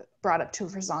brought up to a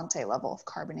Frisante level of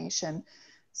carbonation.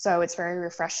 So it's very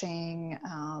refreshing.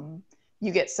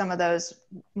 You get some of those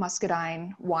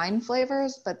muscadine wine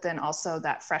flavors, but then also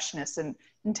that freshness and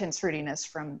intense fruitiness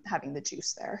from having the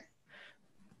juice there.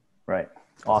 Right.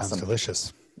 Awesome. Sounds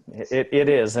delicious. It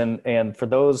is. And for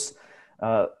those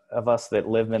of us that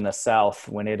live in the South,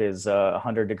 when it is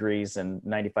 100 degrees and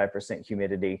 95%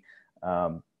 humidity,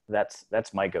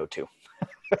 that's my go-to.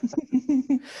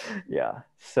 Yeah.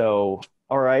 So,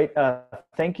 all right.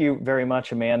 Thank you very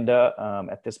much, Amanda.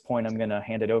 At this point, I'm going to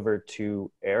hand it over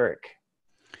to Eric.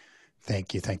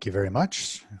 Thank you. Thank you very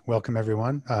much. Welcome,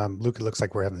 everyone. Luke, it looks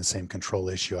like we're having the same control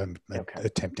issue. I'm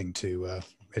attempting to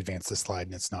advance the slide,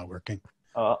 and it's not working.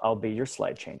 I'll be your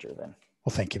slide changer then.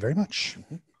 Well, thank you very much.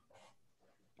 Mm-hmm.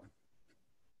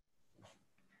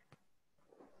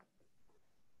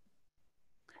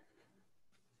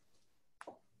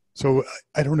 So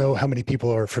I don't know how many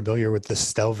people are familiar with the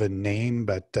Stelvin name,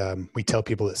 but we tell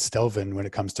people that Stelvin, when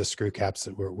it comes to screw caps,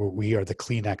 that we are the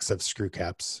Kleenex of screw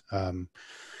caps.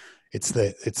 It's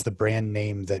the brand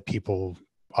name that people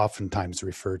oftentimes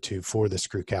refer to for the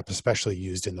screw cap, especially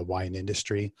used in the wine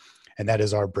industry, and that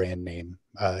is our brand name.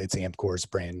 It's Amcor's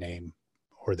brand name,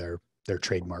 or their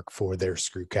trademark for their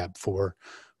screw cap for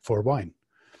wine.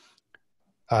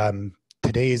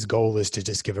 Today's goal is to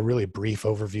just give a really brief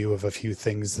overview of a few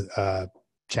things,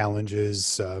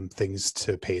 challenges, things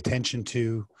to pay attention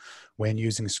to when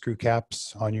using screw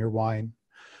caps on your wine,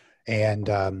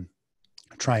 and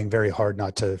trying very hard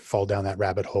not to fall down that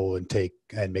rabbit hole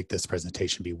and make this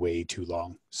presentation be way too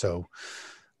long. So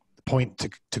the point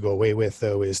to go away with,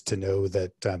 though, is to know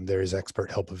that there is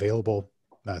expert help available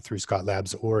through Scott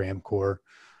Labs or Amcor,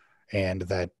 and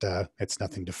that it's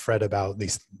nothing to fret about.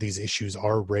 These issues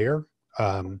are rare.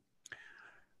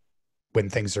 When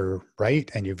things are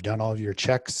right and you've done all of your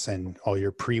checks and all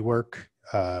your pre-work,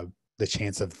 the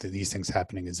chance of these things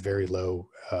happening is very low.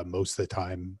 Most of the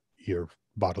time, your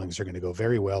bottlings are going to go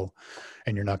very well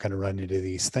and you're not going to run into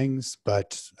these things.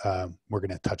 But we're going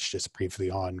to touch just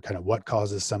briefly on kind of what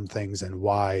causes some things and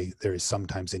why there is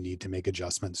sometimes a need to make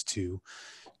adjustments to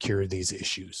cure these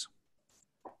issues.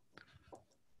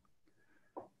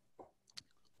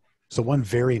 So one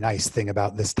very nice thing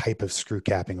about this type of screw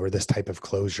capping or this type of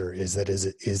closure is that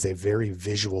it is a very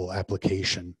visual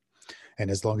application. And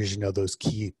as long as you know those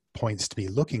key points to be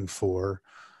looking for,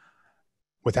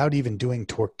 without even doing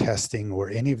torque testing or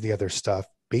any of the other stuff,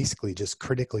 basically just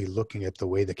critically looking at the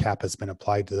way the cap has been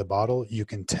applied to the bottle, you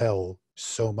can tell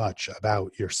so much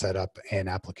about your setup and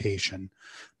application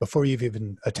before you've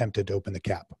even attempted to open the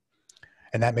cap.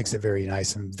 And that makes it very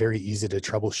nice and very easy to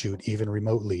troubleshoot even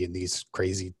remotely in these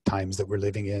crazy times that we're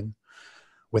living in.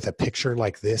 With a picture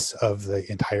like this of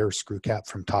the entire screw cap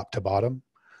from top to bottom,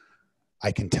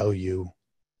 I can tell you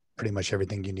pretty much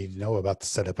everything you need to know about the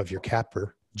setup of your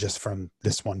capper just from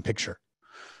this one picture.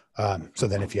 So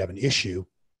then if you have an issue,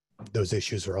 those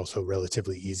issues are also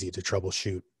relatively easy to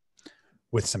troubleshoot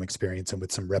with some experience and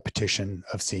with some repetition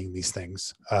of seeing these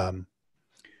things.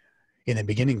 In the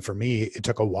beginning, for me, it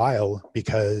took a while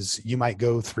because you might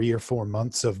go 3 or 4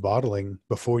 months of bottling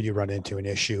before you run into an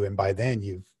issue. And by then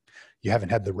you haven't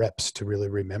had the reps to really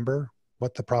remember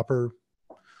what the proper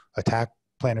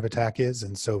plan of attack is.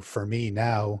 And so for me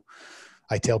now,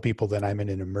 I tell people that I'm in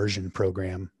an immersion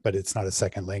program, but it's not a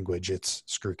second language, it's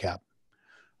screw cap.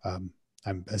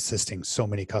 I'm assisting so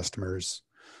many customers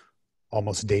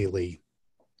almost daily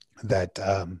that,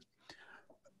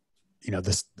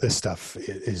 this stuff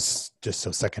is just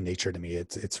so second nature to me.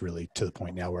 It's really to the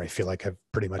point now where I feel like I've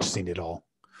pretty much seen it all.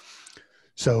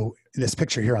 So this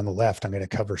picture here on the left, I'm going to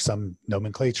cover some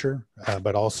nomenclature,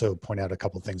 but also point out a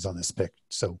couple things on this pic.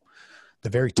 So the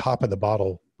very top of the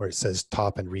bottle where it says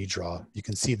top and redraw, you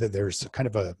can see that there's kind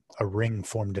of a ring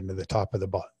formed into the top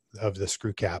of the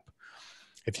screw cap.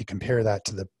 If you compare that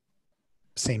to the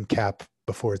same cap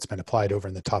before it's been applied over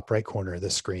in the top right corner of the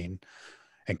screen,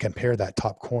 and compare that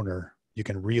top corner, you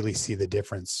can really see the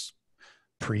difference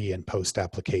pre and post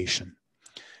application.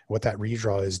 What that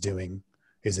redraw is doing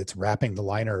is it's wrapping the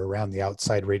liner around the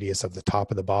outside radius of the top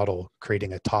of the bottle,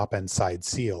 creating a top and side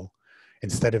seal,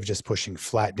 instead of just pushing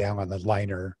flat down on the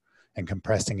liner and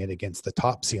compressing it against the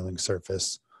top sealing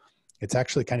surface. It's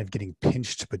actually kind of getting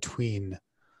pinched between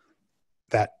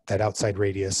that outside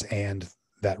radius and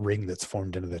that ring that's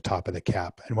formed into the top of the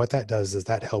cap. And what that does is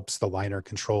that helps the liner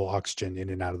control oxygen in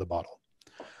and out of the bottle.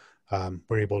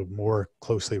 We're able to more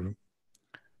closely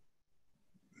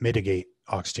mitigate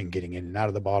oxygen getting in and out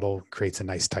of the bottle, creates a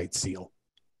nice tight seal.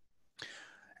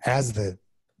 As the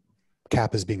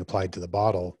cap is being applied to the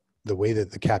bottle, the way that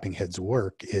the capping heads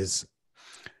work is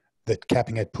the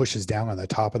capping head pushes down on the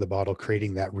top of the bottle,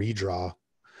 creating that redraw.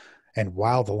 And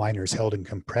while the liner is held in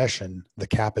compression, the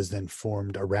cap is then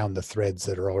formed around the threads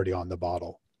that are already on the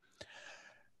bottle.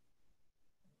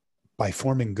 By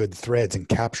forming good threads and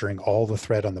capturing all the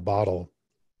thread on the bottle,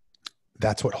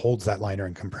 that's what holds that liner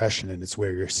in compression, and it's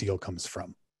where your seal comes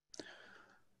from.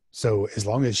 So as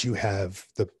long as you have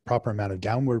the proper amount of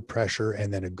downward pressure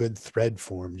and then a good thread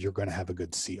formed, you're going to have a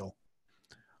good seal.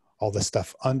 All the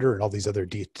stuff under and all these other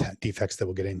defects that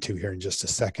we'll get into here in just a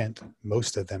second,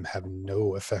 most of them have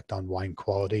no effect on wine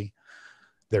quality.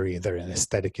 They're either an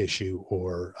aesthetic issue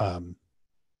or,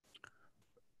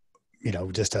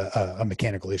 just a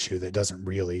mechanical issue that doesn't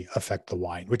really affect the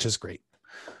wine, which is great.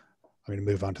 I'm going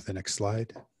to move on to the next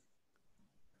slide.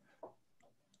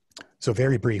 So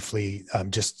very briefly,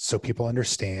 just so people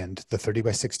understand, the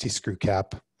 30x60 screw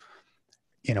cap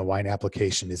in a wine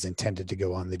application is intended to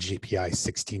go on the GPI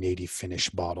 1680 finish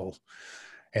bottle.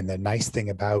 And the nice thing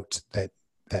about that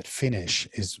finish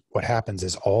is what happens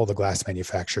is all the glass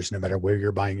manufacturers, no matter where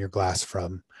you're buying your glass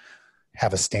from,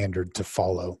 have a standard to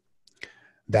follow.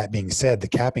 That being said, the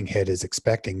capping head is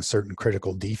expecting certain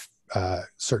critical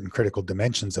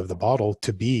dimensions of the bottle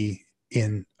to be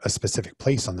in a specific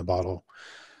place on the bottle.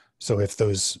 So if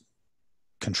those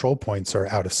control points are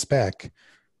out of spec,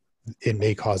 it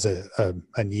may cause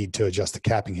a need to adjust the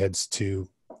capping heads to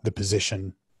the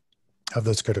position of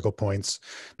those critical points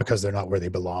because they're not where they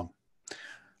belong.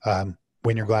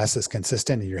 When your glass is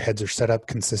consistent and your heads are set up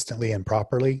consistently and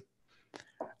properly,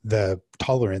 the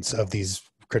tolerance of these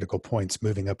critical points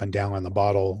moving up and down on the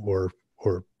bottle or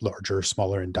larger or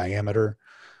smaller in diameter,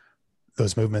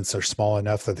 those movements are small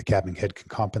enough that the capping head can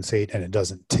compensate, and it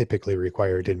doesn't typically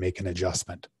require it to make an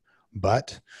adjustment.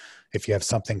 But if you have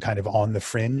something kind of on the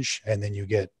fringe and then you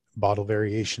get bottle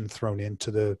variation thrown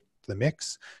into the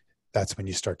mix, that's when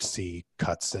you start to see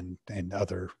cuts and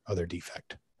other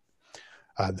defect.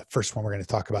 The first one we're going to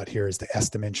talk about here is the S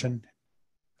dimension.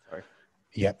 Sorry.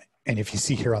 Yep. And if you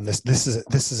see here on this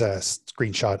is a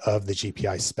screenshot of the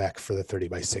GPI spec for the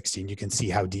 30x60. And you can see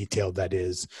how detailed that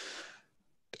is.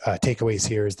 Takeaways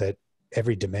here is that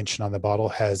every dimension on the bottle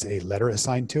has a letter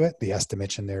assigned to it. The S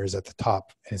dimension there is at the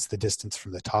top, and it's the distance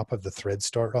from the top of the thread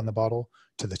start on the bottle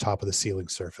to the top of the sealing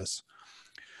surface.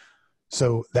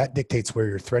 So that dictates where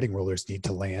your threading rollers need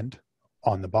to land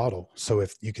on the bottle. So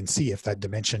if you can see if that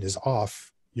dimension is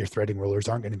off, your threading rollers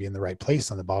aren't going to be in the right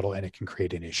place on the bottle, and it can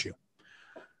create an issue.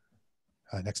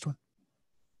 Next one.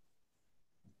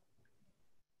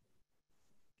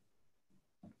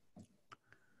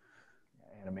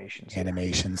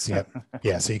 Animations, yep.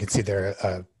 Yeah, so you can see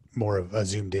there more of a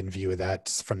zoomed in view of that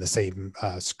from the same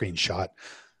screenshot.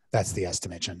 That's the S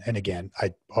dimension. And again,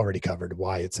 I already covered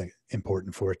why it's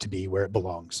important for it to be where it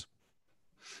belongs.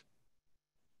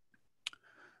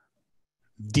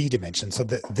 D dimension. So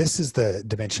this is the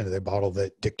dimension of the bottle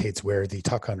that dictates where the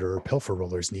tuck under or pilfer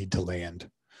rollers need to land.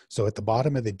 So at the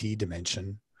bottom of the D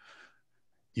dimension,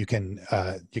 you can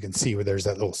see where there's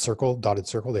that little circle, dotted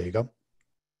circle. There you go.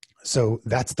 So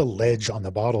that's the ledge on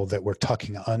the bottle that we're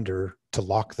tucking under to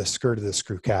lock the skirt of the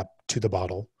screw cap to the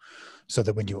bottle, so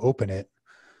that when you open it,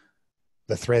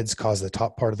 the threads cause the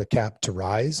top part of the cap to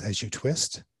rise as you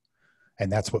twist.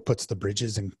 And that's what puts the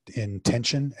bridges in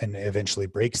tension and eventually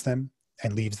breaks them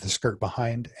and leaves the skirt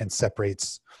behind and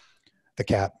separates the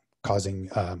cap, causing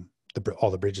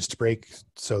all the bridges to break,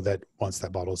 so that once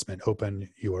that bottle has been opened,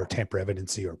 your tamper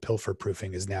evidency or pilfer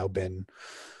proofing has now been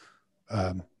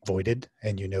voided,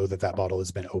 and you know that bottle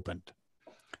has been opened.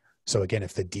 So again,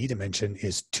 if the D dimension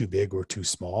is too big or too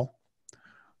small,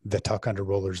 the tuck under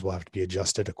rollers will have to be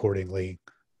adjusted accordingly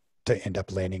to end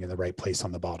up landing in the right place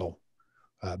on the bottle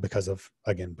because of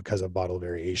bottle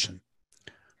variation.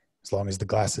 As long as the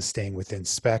glass is staying within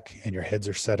spec and your heads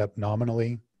are set up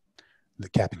nominally, the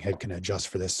capping head can adjust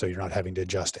for this, so you're not having to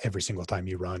adjust every single time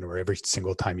you run or every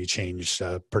single time you change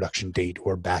production date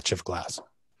or batch of glass.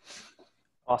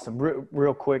 Awesome.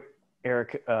 Real quick,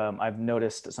 Eric, I've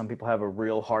noticed some people have a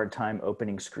real hard time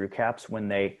opening screw caps when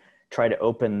they try to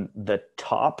open the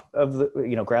top of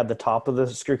the, grab the top of the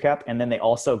screw cap, and then they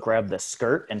also grab the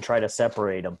skirt and try to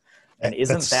separate them. And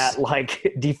isn't that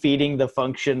like defeating the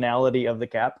functionality of the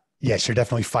cap? Yes, you're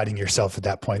definitely fighting yourself at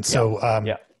that point. So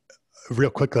real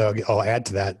quickly, I'll add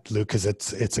to that, Luke, because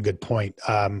it's a good point.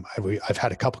 I've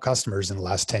had a couple customers in the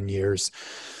last 10 years.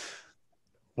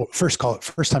 Well, first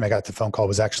time I got the phone call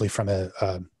was actually from a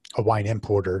wine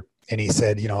importer. And he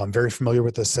said, I'm very familiar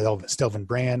with the Stelvin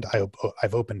brand.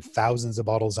 I've opened thousands of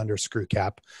bottles under screw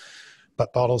cap,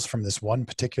 but bottles from this one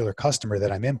particular customer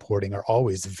that I'm importing are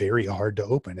always very hard to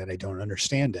open, and I don't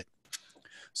understand it.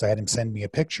 So I had him send me a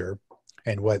picture,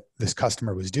 and what this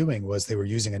customer was doing was they were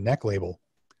using a neck label,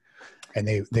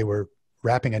 and they were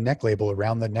wrapping a neck label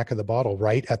around the neck of the bottle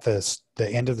right at the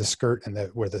end of the skirt and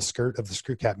where the skirt of the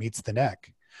screw cap meets the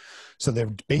neck. So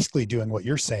they're basically doing what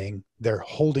you're saying. They're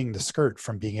holding the skirt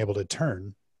from being able to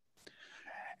turn.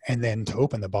 And then to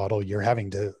open the bottle, you're having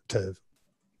to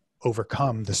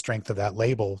overcome the strength of that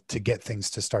label to get things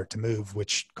to start to move,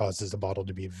 which causes the bottle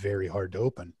to be very hard to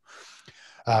open.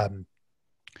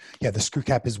 The screw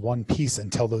cap is one piece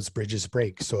until those bridges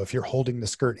break. So if you're holding the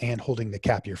skirt and holding the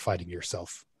cap, you're fighting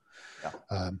yourself.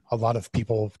 Yeah. A lot of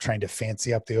people trying to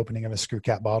fancy up the opening of a screw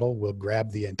cap bottle will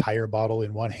grab the entire bottle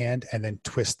in one hand and then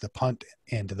twist the punt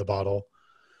end of the bottle.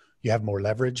 You have more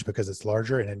leverage because it's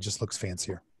larger, and it just looks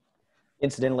fancier.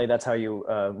 Incidentally, that's how you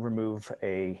remove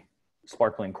a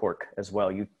sparkling cork as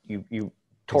well. You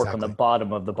torque on the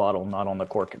bottom of the bottle, not on the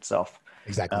cork itself.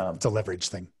 Exactly. It's a leverage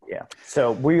thing. Yeah.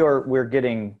 So we're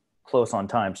getting close on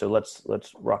time, so let's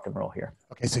rock and roll here.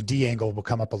 Okay, so de-angle will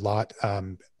come up a lot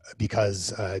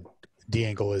because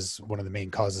de-angle is one of the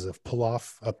main causes of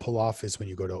pull-off. A pull-off is when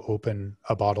you go to open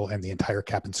a bottle and the entire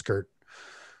cap and skirt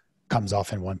comes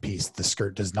off in one piece. The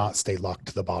skirt does not stay locked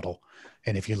to the bottle.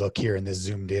 And if you look here in this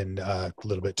zoomed in a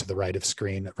little bit to the right of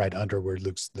screen, right under where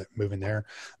Luke's moving there,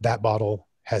 that bottle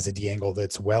has a de-angle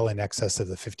that's well in excess of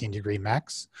the 15-degree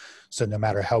max. So no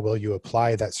matter how well you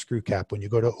apply that screw cap, when you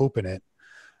go to open it,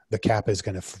 the cap is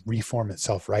going to reform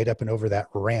itself right up and over that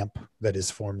ramp that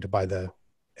is formed by the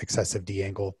excessive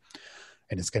de-angle,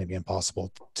 and it's going to be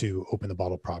impossible to open the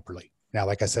bottle properly. Now,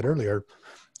 like I said earlier,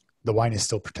 the wine is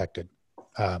still protected.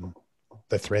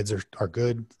 The threads are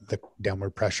good. The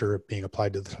downward pressure being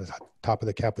applied to the top of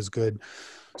the cap is good.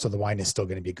 So the wine is still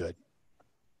going to be good.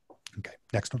 Okay,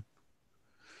 next one.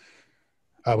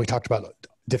 We talked about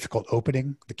difficult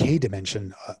opening, the K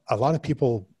dimension. A lot of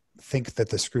people think that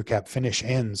the screw cap finish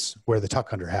ends where the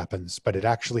tuck under happens, but it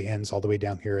actually ends all the way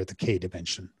down here at the K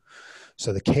dimension.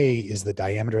 So the K is the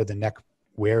diameter of the neck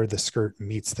where the skirt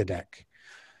meets the neck.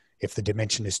 If the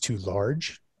dimension is too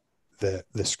large, the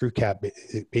screw cap,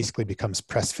 it basically becomes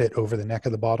press fit over the neck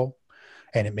of the bottle,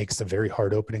 and it makes a very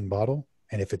hard opening bottle.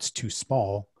 And if it's too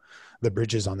small, the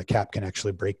bridges on the cap can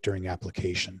actually break during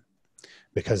application,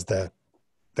 because the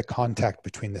contact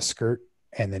between the skirt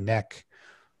and the neck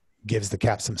gives the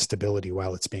cap some stability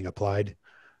while it's being applied.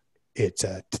 It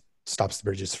stops the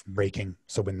bridges from breaking.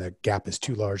 So when the gap is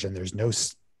too large and there's no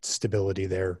stability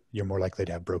there, you're more likely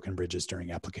to have broken bridges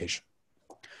during application.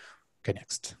 Okay,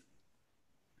 next.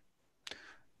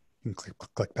 You can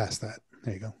click past that.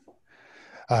 There you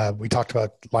go. We talked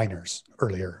about liners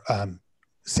earlier.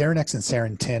 Saranex and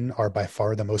Sarin Tin are by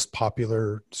far the most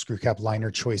popular screw cap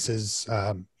liner choices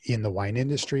in the wine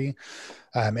industry.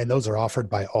 And those are offered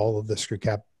by all of the screw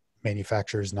cap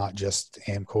manufacturers, not just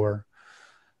Amcor.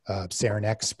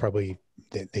 Saranex probably,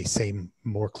 they say,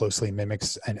 more closely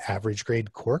mimics an average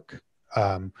grade cork,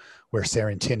 where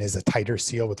Sarin Tin is a tighter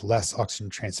seal with less oxygen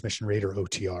transmission rate, or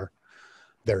OTR.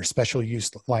 There are special use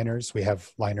liners. We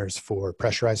have liners for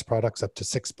pressurized products up to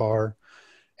 6 bar,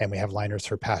 and we have liners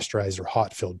for pasteurized or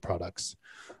hot filled products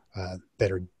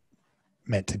that are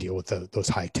meant to deal with those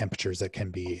high temperatures that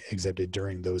can be exhibited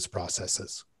during those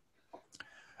processes.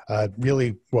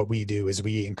 Really what we do is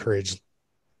we encourage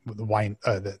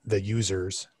the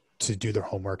users to do their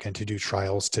homework and to do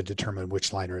trials to determine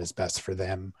which liner is best for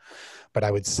them. But I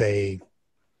would say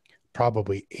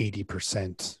probably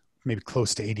 80%, maybe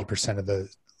close to 80% of the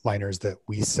liners that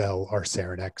we sell are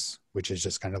Saranex, which is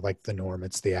just kind of like the norm.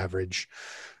 It's the average.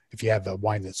 If you have a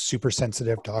wine that's super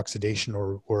sensitive to oxidation,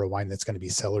 or a wine that's going to be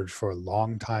cellared for a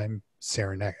long time,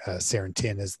 Sarin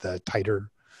Tin is the tighter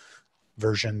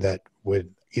version that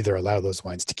would either allow those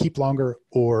wines to keep longer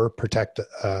or protect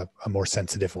a more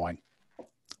sensitive wine.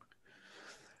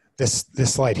 This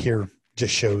slide here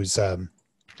just shows,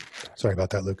 sorry about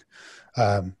that, Luke,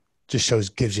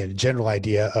 gives you a general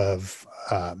idea of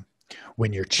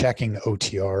when you're checking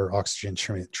OTR, oxygen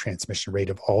transmission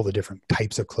rate, of all the different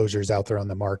types of closures out there on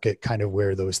the market, kind of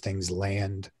where those things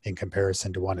land in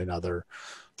comparison to one another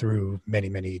through many,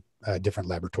 many different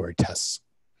laboratory tests.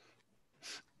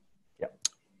 Yep.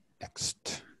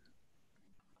 Next.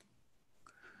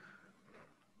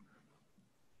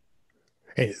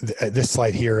 Hey, this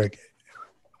slide here,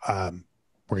 we're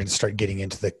going to start getting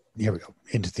into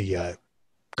the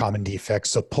common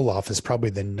defects. So pull-off is probably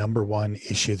the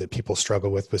 #1 issue that people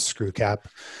struggle with screw cap.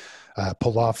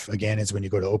 Pull-off, again, is when you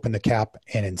go to open the cap,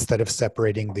 and instead of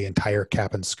separating, the entire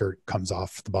cap and skirt comes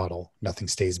off the bottle. Nothing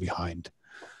stays behind.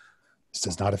 This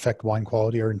does not affect wine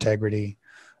quality or integrity.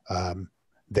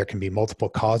 There can be multiple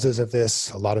causes of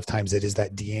this. A lot of times it is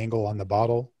that de-angle on the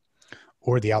bottle,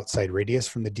 or the outside radius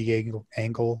from the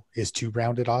de-angle is too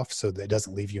rounded off, so that it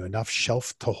doesn't leave you enough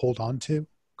shelf to hold on to,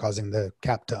 causing the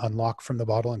cap to unlock from the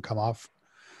bottle and come off.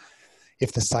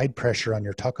 If the side pressure on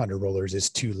your tuck under rollers is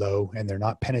too low and they're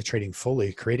not penetrating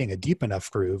fully, creating a deep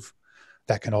enough groove,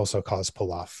 that can also cause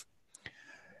pull-off.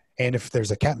 And if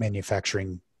there's a cap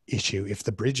manufacturing issue, if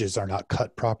the bridges are not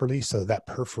cut properly, so that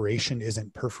perforation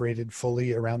isn't perforated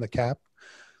fully around the cap,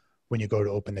 when you go to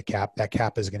open the cap, that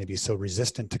cap is going to be so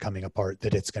resistant to coming apart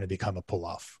that it's going to become a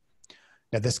pull-off.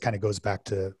 Now, this kind of goes back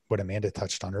to what Amanda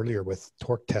touched on earlier with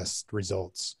torque test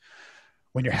results.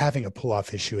 When you're having a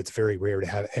pull-off issue, it's very rare to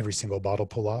have every single bottle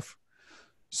pull off.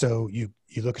 So you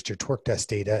look at your torque test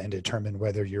data and determine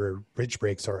whether your bridge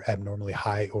brakes are abnormally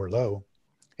high or low.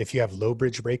 If you have low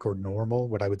bridge brake, or normal,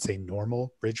 what I would say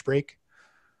normal bridge brake,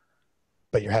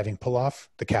 but you're having pull-off,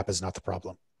 the cap is not the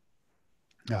problem.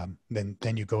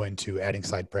 Then you go into adding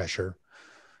side pressure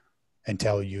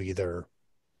until you either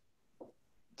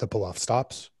the pull-off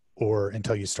stops or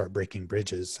until you start breaking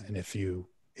bridges. And if you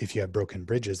have broken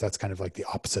bridges, that's kind of like the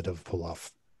opposite of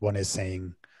pull-off. One is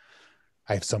saying,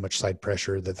 I have so much side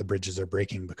pressure that the bridges are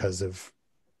breaking because of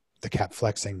the cap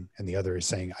flexing, and the other is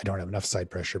saying, I don't have enough side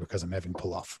pressure because I'm having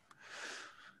pull-off.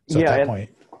 So at that point,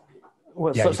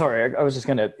 well, yeah, so sorry, I was just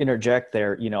going to interject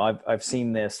there. You know, I've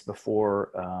seen this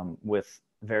before with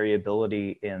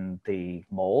variability in the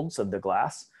molds of the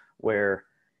glass, where,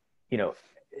 you know,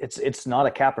 it's not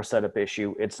a capper setup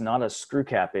issue, it's not a screw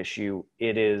cap issue.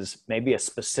 It is maybe a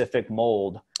specific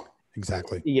mold.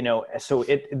 Exactly. You know, so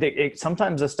it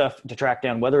sometimes the stuff to track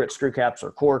down, whether it's screw caps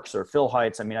or corks or fill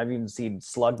heights. I mean, I've even seen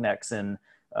slug necks in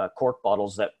cork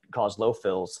bottles that cause low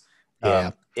fills.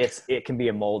 Yeah. It can be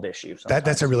a mold issue.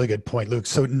 That's a really good point, Luke.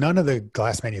 So none of the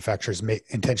glass manufacturers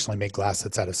intentionally make glass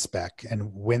that's out of spec.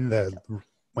 And when the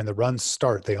runs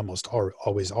start, they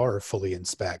always are fully in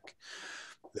spec.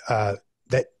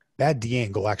 That bad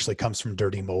de-angle actually comes from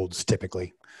dirty molds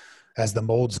typically. As the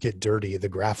molds get dirty, the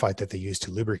graphite that they use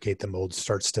to lubricate the molds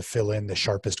starts to fill in the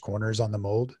sharpest corners on the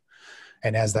mold.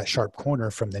 And as that sharp corner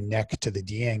from the neck to the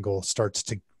de-angle starts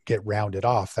to get rounded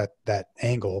off, that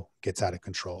angle gets out of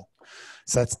control.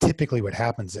 So that's typically what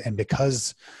happens. And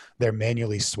because they're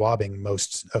manually swabbing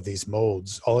most of these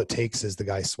molds, all it takes is the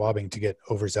guy swabbing to get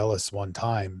overzealous one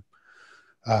time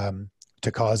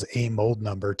to cause a mold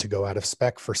number to go out of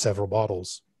spec for several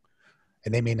bottles.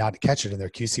 And they may not catch it in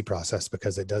their QC process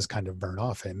because it does kind of burn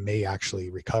off and may actually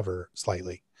recover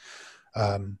slightly.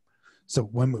 So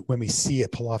when we see a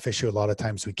pull-off issue, a lot of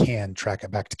times we can track it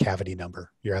back to cavity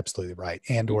number. You're absolutely right.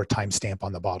 And or timestamp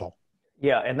on the bottle.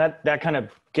 Yeah, and that kind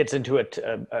of gets into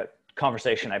a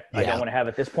conversation I don't want to have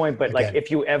at this point. But like,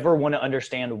 if you ever want to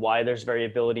understand why there's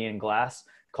variability in glass,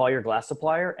 call your glass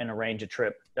supplier and arrange a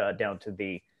trip down to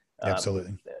the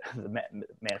absolutely the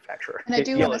manufacturer. And I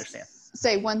do want to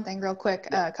say one thing real quick,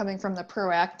 coming from the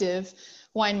proactive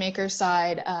winemaker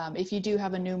side. If you do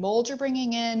have a new mold you're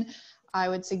bringing in, I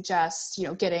would suggest, you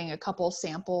know, getting a couple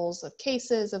samples of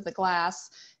cases of the glass,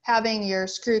 having your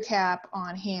screw cap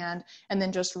on hand, and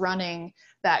then just running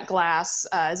that glass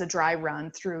as a dry run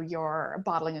through your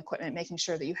bottling equipment, making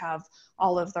sure that you have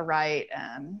all of the right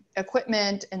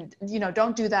equipment. And, you know,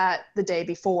 don't do that the day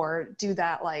before. Do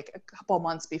that like a couple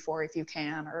months before if you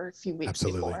can, or a few weeks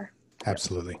before.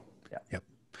 Absolutely. Yep.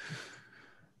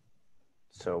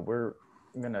 So we're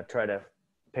going to try to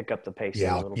pick up the pace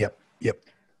a little bit. Yep.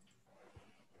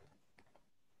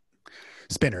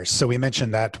 Spinners. So we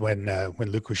mentioned that when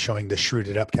Luke was showing the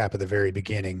shrouded up cap at the very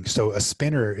beginning. So a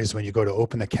spinner is when you go to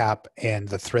open the cap and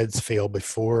the threads fail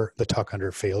before the tuck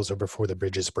under fails or before the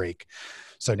bridges break.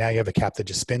 So now you have a cap that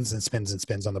just spins and spins and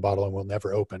spins on the bottle and will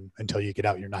never open until you get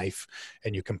out your knife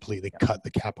and you completely cut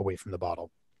the cap away from the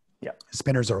bottle. Yeah.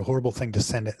 Spinners are a horrible thing to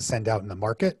send out in the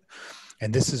market.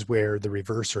 And this is where the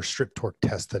reverse or strip torque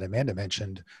test that Amanda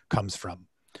mentioned comes from.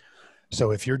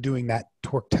 So if you're doing that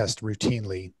torque test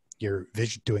routinely, you're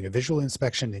doing a visual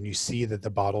inspection and you see that the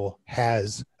bottle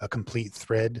has a complete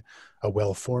thread, a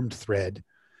well-formed thread,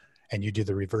 and you do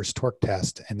the reverse torque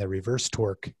test and the reverse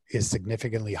torque is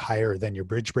significantly higher than your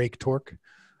bridge break torque,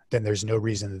 then there's no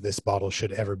reason that this bottle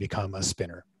should ever become a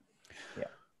spinner.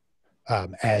 Yeah.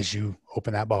 As you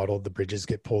open that bottle, the bridges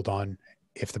get pulled on.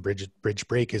 If the bridge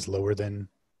break is lower than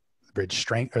the bridge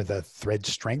strength or the thread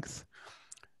strength,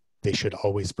 they should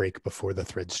always break before the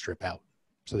threads strip out.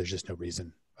 So there's just no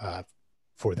reason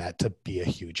for that to be a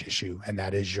huge issue. And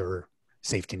that is your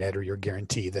safety net or your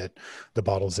guarantee that the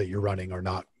bottles that you're running are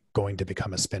not going to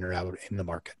become a spinner out in the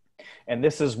market. And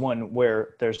this is one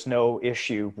where there's no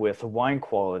issue with wine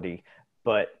quality,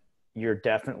 but you're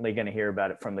definitely going to hear about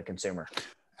it from the consumer.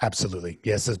 Absolutely.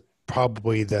 Yes. It's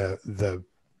probably the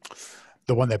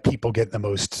one that people get the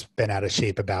most bent out of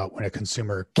shape about. When a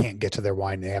consumer can't get to their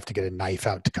wine, they have to get a knife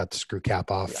out to cut the screw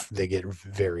cap off. Yeah. They get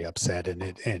very upset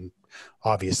and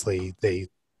obviously they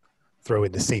throw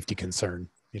in the safety concern.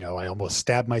 You know, I almost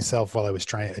stabbed myself while I was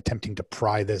attempting to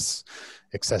pry this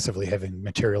excessively heavy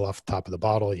material off the top of the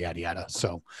bottle, yada, yada.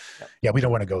 So yeah, we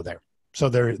don't want to go there. So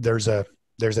there's a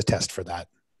test for that.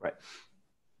 Right.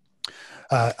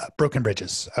 Broken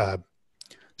bridges.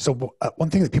 So one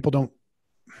thing that people don't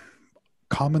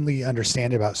commonly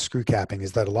understand about screw capping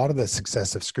is that a lot of the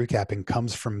success of screw capping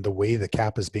comes from the way the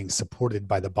cap is being supported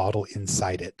by the bottle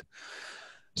inside it.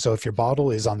 So if your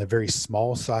bottle is on the very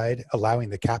small side, allowing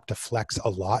the cap to flex a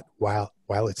lot while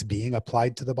it's being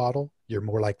applied to the bottle, you're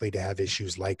more likely to have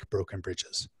issues like broken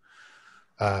bridges.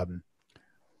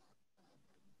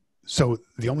 So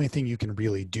the only thing you can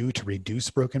really do to reduce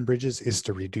broken bridges is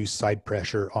to reduce side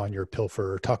pressure on your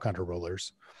pilfer or tuck under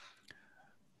rollers.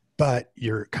 But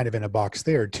you're kind of in a box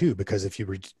there too, because if you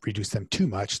reduce them too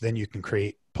much, then you can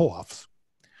create pull-offs.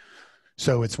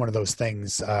 So it's one of those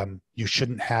things, you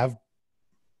shouldn't have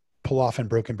pull-off and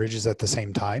broken bridges at the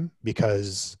same time,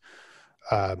 because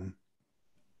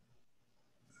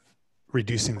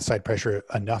reducing the side pressure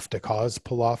enough to cause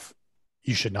pull-off,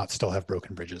 you should not still have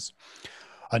broken bridges.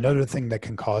 Another thing that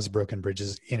can cause broken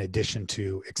bridges, in addition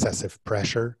to excessive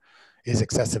pressure, is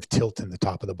excessive tilt in the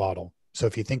top of the bottle. So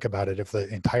if you think about it, if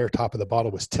the entire top of the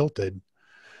bottle was tilted,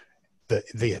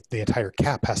 the entire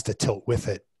cap has to tilt with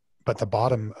it, but the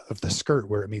bottom of the skirt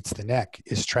where it meets the neck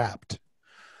is trapped.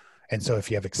 And so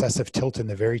if you have excessive tilt in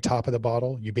the very top of the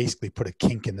bottle, you basically put a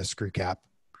kink in the screw cap,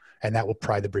 and that will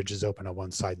pry the bridges open on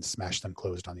one side and smash them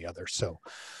closed on the other. So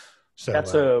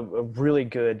that's a really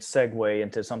good segue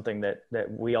into something that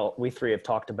we three have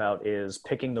talked about, is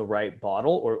picking the right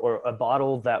bottle, or a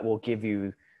bottle that will give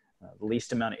you the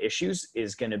least amount of issues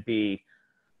is going to be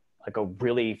like a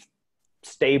really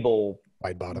stable,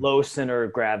 wide bottom, low center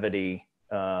of gravity,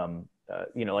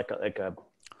 like a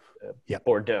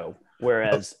Bordeaux.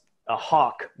 Whereas a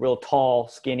Hawk, real tall,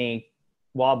 skinny,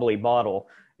 wobbly bottle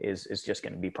is just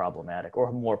going to be problematic,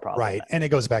 or more problematic. Right. And it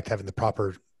goes back to having the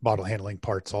proper bottle handling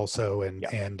parts also.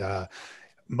 And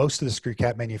most of the screw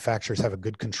cap manufacturers have a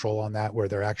good control on that, where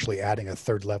they're actually adding a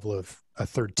third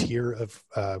tier of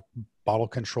bottle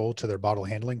control to their bottle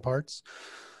handling parts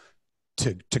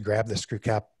to grab the screw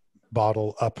cap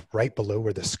bottle up right below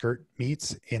where the skirt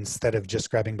meets, instead of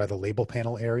just grabbing by the label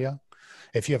panel area.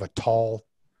 If you have a tall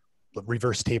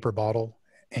reverse taper bottle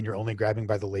and you're only grabbing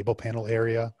by the label panel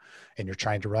area and you're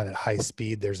trying to run at high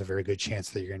speed, there's a very good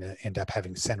chance that you're going to end up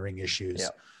having centering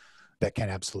issues that can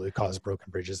absolutely cause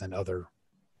broken bridges and other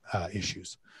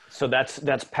issues. So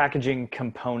that's packaging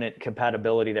component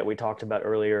compatibility that we talked about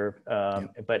earlier.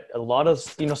 But a lot of,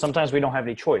 sometimes we don't have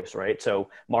any choice, right? So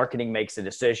marketing makes a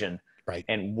decision, right,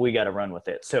 and we got to run with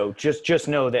it. So just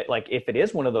know that, like, if it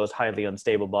is one of those highly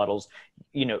unstable bottles,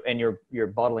 and your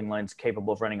bottling line's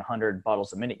capable of running 100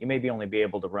 bottles a minute, you maybe only be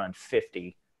able to run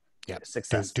 50. Yeah.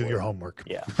 Successfully. Do your homework.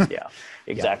 Yeah.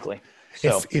 Exactly.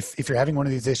 So if you're having one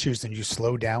of these issues and you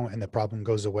slow down and the problem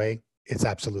goes away, it's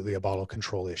absolutely a bottle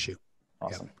control issue.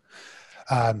 Awesome.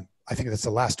 I think that's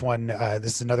the last one.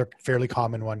 This is another fairly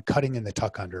common one: cutting in the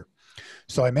tuck under.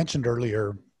 So I mentioned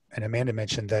earlier, and Amanda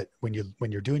mentioned, that when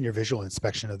you're doing your visual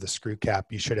inspection of the screw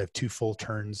cap, you should have 2 full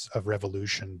turns of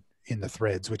revolution in the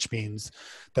threads, which means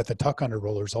that the tuck under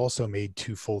rollers also made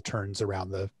 2 full turns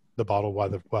around the bottle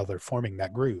while they're forming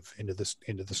that groove into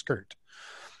the skirt.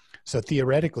 So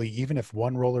theoretically, even if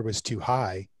one roller was too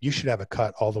high, you should have a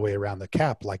cut all the way around the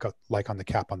cap, like on the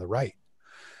cap on the right.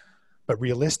 But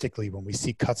realistically, when we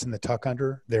see cuts in the tuck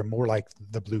under, they're more like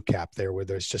the blue cap there, where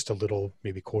there's just a little,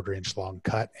 maybe 1/4 inch long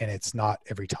cut, and it's not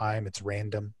every time, it's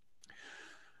random.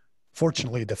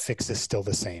 Fortunately, the fix is still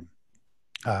the same.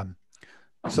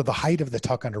 So the height of the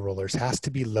tuck under rollers has to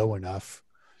be low enough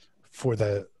for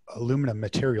the aluminum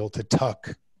material to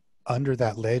tuck under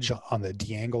that ledge on the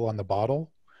D-angle on the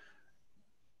bottle,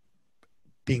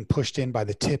 being pushed in by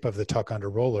the tip of the tuck under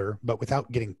roller, but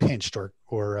without getting pinched, or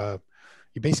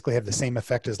you basically have the same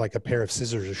effect as like a pair of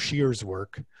scissors or shears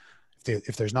work.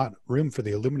 If there's not room for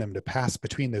the aluminum to pass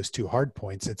between those 2 hard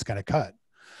points, it's going to cut.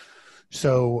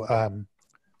 So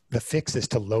the fix is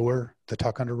to lower the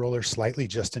tuck under roller slightly,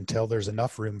 just until there's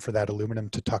enough room for that aluminum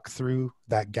to tuck through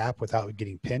that gap without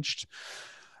getting pinched.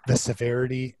 The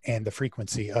severity and the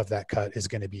frequency of that cut is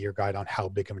going to be your guide on how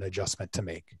big of an adjustment to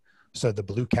make. So the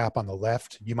blue cap on the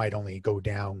left, you might only go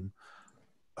down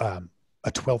a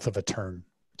 1/12 of a turn,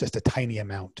 just a tiny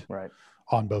amount, right,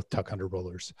 on both tuck under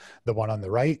rollers. The one on the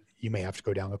right, you may have to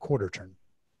go down a 1/4 turn.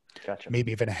 Gotcha.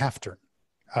 Maybe even a 1/2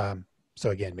 turn. So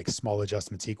again, make small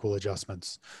adjustments, equal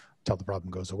adjustments, until the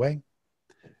problem goes away,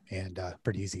 and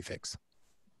pretty easy fix.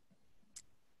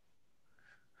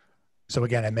 So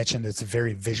again, I mentioned it's a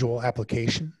very visual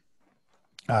application.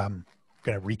 I'm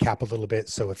going to recap a little bit.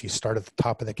 So if you start at the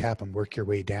top of the cap and work your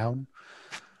way down,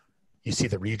 you see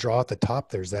the redraw at the top.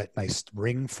 There's that nice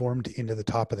ring formed into the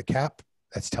top of the cap.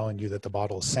 That's telling you that the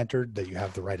bottle is centered, that you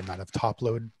have the right amount of top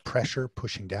load pressure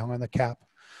pushing down on the cap.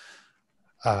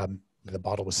 The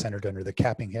bottle was centered under the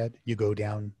capping head. You go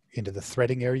down into the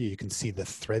threading area. You can see the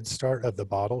thread start of the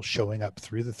bottle showing up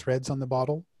through the threads on the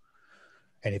bottle.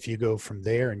 And if you go from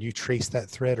there and you trace that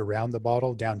thread around the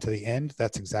bottle down to the end,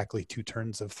 that's exactly 2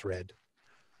 turns of thread.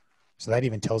 So that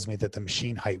even tells me that the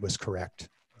machine height was correct,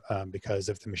 because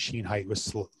if the machine height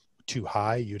was too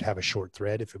high, you'd have a short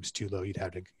thread. If it was too low,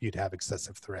 you'd have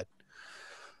excessive thread.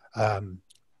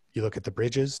 You look at the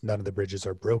bridges, none of the bridges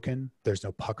are broken. There's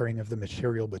no puckering of the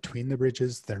material between the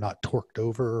bridges. They're not torqued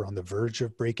over or on the verge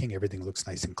of breaking. Everything looks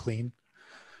nice and clean.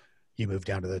 You move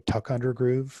down to the tuck under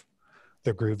groove.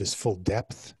 The groove is full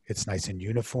depth. It's nice and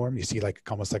uniform. You see like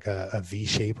almost like a V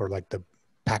shape or like the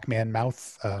Pac-Man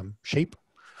mouth shape,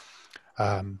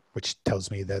 which tells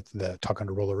me that the tuck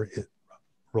under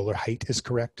roller height is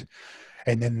correct.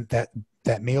 And then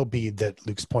that male bead that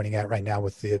Luke's pointing at right now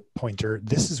with the pointer,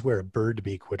 this is where a bird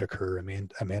beak would occur.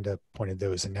 Amanda pointed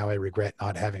those, and now I regret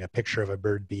not having a picture of a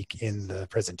bird beak in the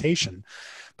presentation.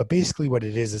 But basically what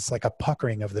it is, it's like a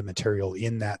puckering of the material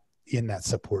in that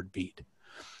support bead.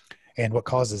 And what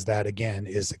causes that, again,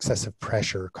 is excessive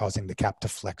pressure causing the cap to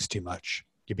flex too much.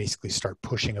 You basically start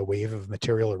pushing a wave of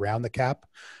material around the cap,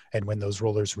 and when those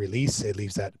rollers release, it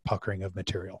leaves that puckering of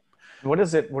material. What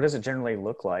does it generally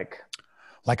look like?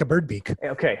 Like a bird beak.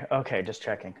 Okay, just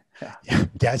checking. Yeah,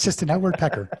 it's just an outward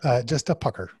pecker, just a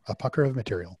pucker of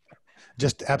material.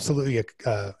 Just absolutely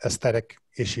a aesthetic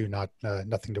issue,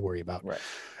 nothing to worry about. Right.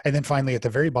 And then finally, at the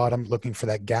very bottom, looking for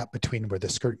that gap between where the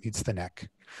skirt meets the neck,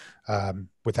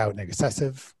 without an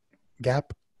excessive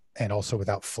gap, and also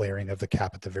without flaring of the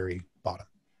cap at the very bottom.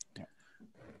 Yeah.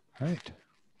 All right.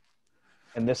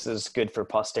 And this is good for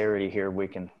posterity here. We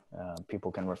can,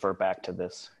 people can refer back to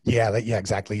this. Yeah,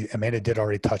 exactly. Amanda did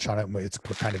already touch on it. We're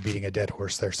kind of beating a dead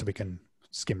horse there, so we can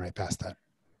skim right past that.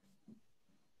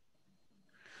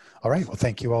 All right. Well,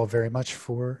 thank you all very much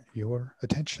for your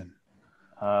attention.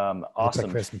 Awesome. Looks like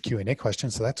we have some Q&A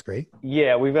questions, so that's great.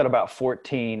 Yeah, we've got about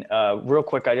 14. Real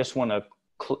quick, I just want to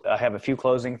I have a few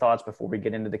closing thoughts before we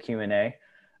get into the Q&A.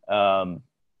 Some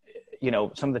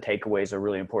of the takeaways are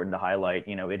really important to highlight.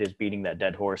 It is beating that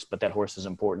dead horse, but that horse is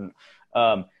important.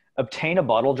 Obtain a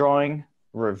bottle drawing,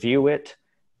 review it,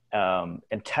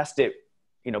 and test it,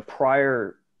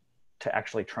 prior to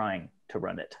actually trying to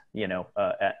run it,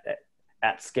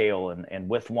 at scale and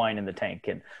with wine in the tank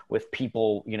and with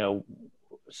people,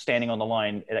 standing on the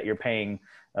line that you're paying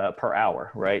per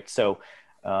hour, right? So,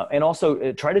 and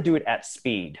also try to do it at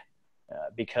speed,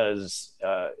 because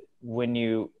when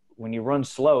you run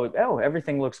slow,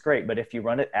 everything looks great. But if you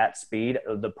run it at speed,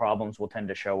 the problems will tend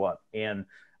to show up. And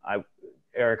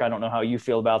Eric, I don't know how you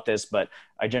feel about this, but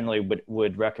I generally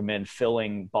would recommend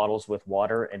filling bottles with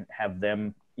water and have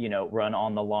them, run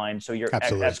on the line. So you're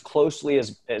as closely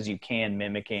as you can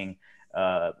mimicking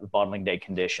bottling day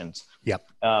conditions.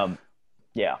 Yep.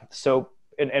 Yeah. So,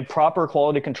 and proper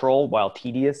quality control, while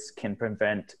tedious, can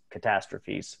prevent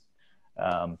catastrophes.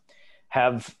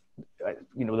 Have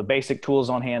the basic tools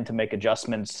on hand to make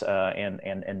adjustments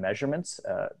and measurements.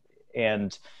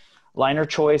 And liner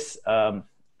choice,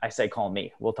 I say call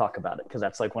me. We'll talk about it because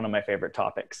that's like one of my favorite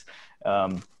topics.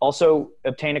 Also,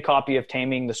 obtain a copy of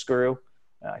Taming the Screw.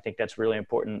 I think that's really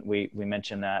important. We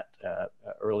mentioned that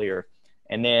earlier.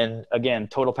 And then again,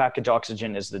 total package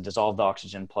oxygen is the dissolved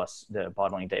oxygen plus the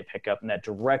bottling day pickup, and that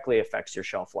directly affects your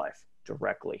shelf life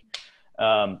directly.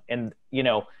 And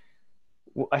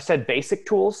I said basic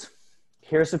tools.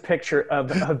 Here's a picture of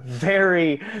a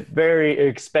very, very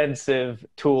expensive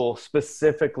tool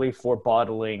specifically for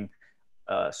bottling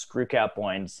screw cap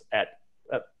wines. At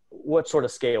what sort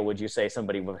of scale would you say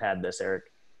somebody would have had this,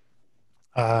 Eric?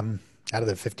 Out of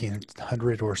the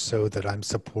 1,500 or so that I'm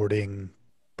supporting,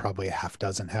 probably a half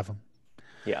dozen have them.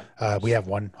 Yeah. We have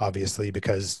one, obviously,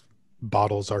 because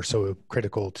bottles are so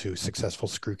critical to successful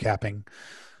screw capping.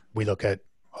 We look at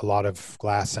a lot of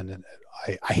glass, and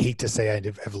I hate to say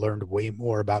I've learned way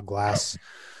more about glass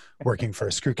working for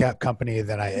a screw cap company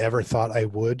than I ever thought I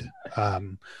would.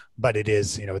 But it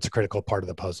is, it's a critical part of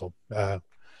the puzzle. If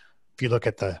you look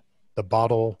at the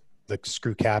bottle, the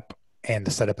screw cap, and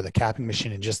the setup of the capping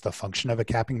machine and just the function of a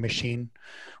capping machine,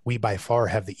 we by far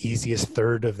have the easiest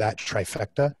third of that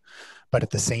trifecta. But at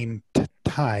the same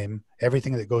time,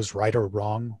 everything that goes right or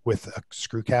wrong with a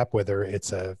screw cap, whether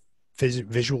it's a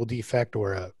visual defect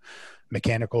or a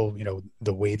mechanical,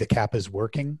 the way the cap is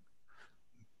working,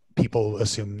 people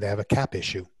assume they have a cap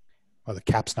issue. Well, the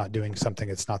cap's not doing something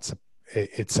it's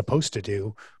supposed to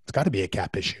do. It's got to be a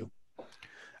cap issue.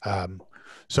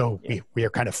 We are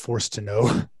kind of forced to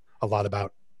know a lot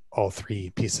about all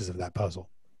three pieces of that puzzle.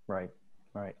 Right.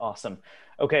 Awesome.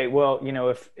 Okay. Well,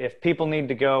 if people need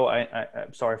to go,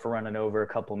 I'm sorry for running over a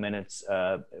couple minutes.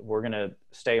 We're going to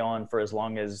stay on for as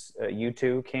long as you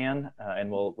two can.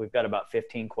 And we've got about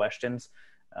 15 questions.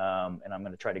 And I'm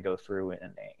going to try to go through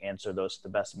and answer those to the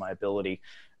best of my ability.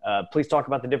 Please talk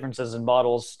about the differences in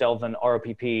bottles, Stelvin,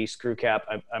 ROPP, screw cap.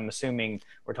 I'm assuming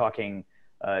we're talking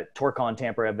torque-on,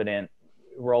 tamper-evident,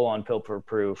 roll-on,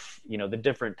 pilfer-proof, the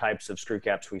different types of screw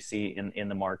caps we see in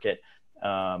the market.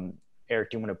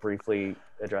 Eric, do you want to briefly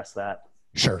address that?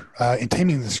 Sure. In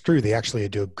Taming the Screw, they actually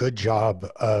do a good job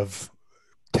of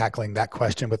tackling that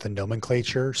question with the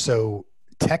nomenclature. So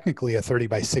technically a 30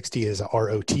 by 60 is a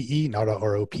ROTE, not a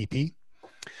ROPP.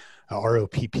 A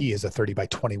ROPP is a 30 by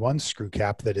 21 screw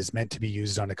cap that is meant to be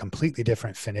used on a completely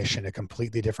different finish and a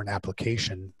completely different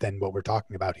application than what we're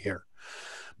talking about here.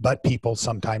 But people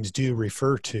sometimes do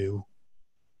refer to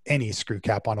any screw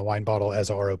cap on a wine bottle as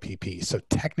a ROPP. So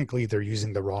technically they're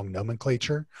using the wrong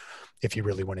nomenclature if you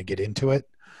really want to get into it.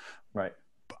 Right.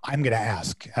 I'm going to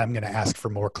ask for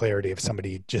more clarity. If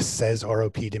somebody just says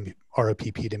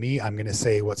ROPP to me, I'm going to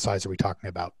say, what size are we talking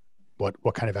about?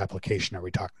 What kind of application are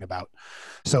we talking about?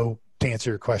 So to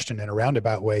answer your question in a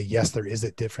roundabout way, yes, there is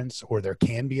a difference, or there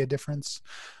can be a difference,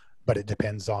 but it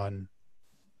depends on,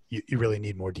 you really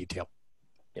need more detail.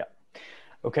 Yeah.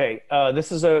 Okay.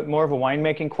 This is more of a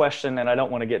winemaking question, and I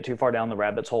don't want to get too far down the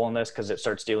rabbit's hole in this because it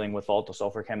starts dealing with volatile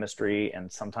sulfur chemistry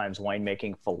and sometimes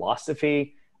winemaking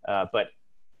philosophy. But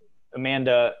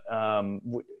Amanda,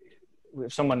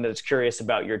 someone that's curious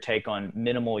about your take on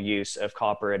minimal use of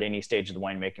copper at any stage of the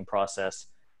winemaking process,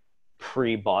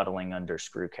 pre-bottling under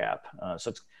screw cap.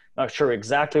 So it's not sure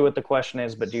exactly what the question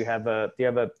is, but do you have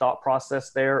a thought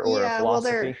process there, or a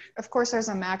philosophy? Well, of course, there's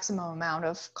a maximum amount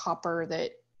of copper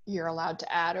that you're allowed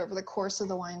to add over the course of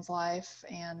the wine's life,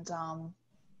 and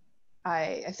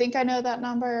I think I know that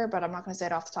number, but I'm not going to say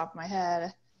it off the top of my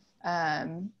head.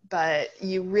 But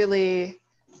you really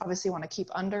obviously want to keep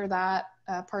under that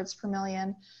parts per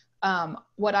million.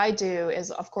 What I do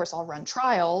is, of course, I'll run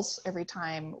trials every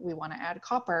time we want to add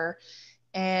copper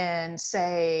and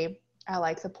say, I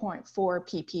like the 0.4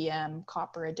 ppm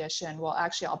copper addition. Well,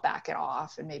 actually, I'll back it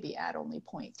off and maybe add only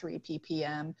 0.3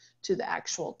 ppm to the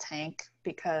actual tank,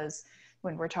 because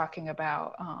when we're talking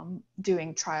about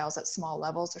doing trials at small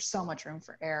levels, there's so much room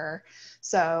for error.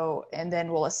 So, and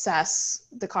then we'll assess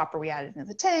the copper we added into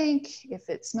the tank, if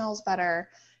it smells better.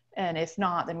 And if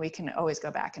not, then we can always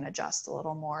go back and adjust a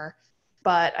little more.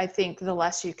 But I think the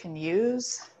less you can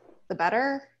use, the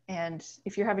better. And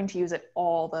if you're having to use it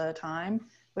all the time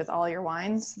with all your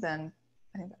wines, then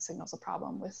I think that signals a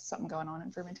problem with something going on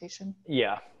in fermentation.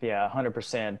 Yeah,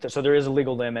 100%. So there is a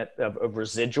legal limit of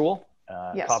residual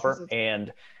Yes, copper. residual.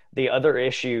 And the other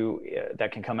issue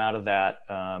that can come out of that,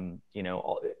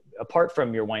 apart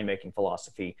from your winemaking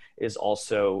philosophy, is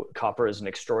also copper is an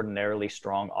extraordinarily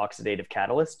strong oxidative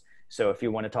catalyst. So if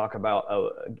you want to talk about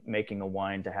making a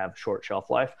wine to have short shelf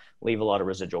life, leave a lot of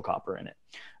residual copper in it.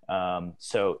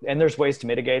 And there's ways to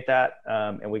mitigate that.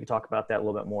 And we can talk about that a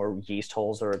little bit more. Yeast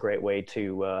holes are a great way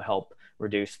to help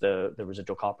reduce the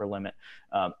residual copper limit.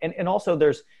 And also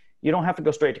you don't have to go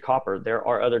straight to copper. There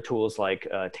are other tools like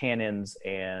tannins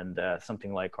and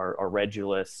something like our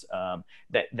Regulus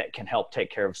that can help take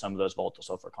care of some of those volatile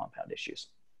sulfur compound issues.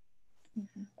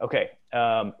 Mm-hmm. Okay.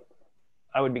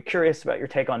 I would be curious about your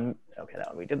take on,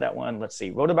 we did that one. Let's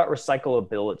see. What about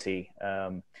recyclability?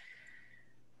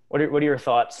 What are your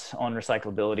thoughts on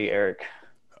recyclability, Eric?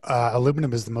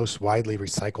 Aluminum is the most widely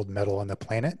recycled metal on the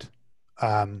planet.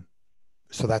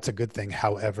 So that's a good thing.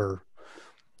 However,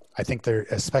 I think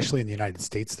especially in the United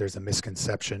States, there's a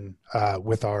misconception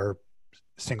with our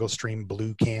single stream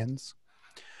blue cans,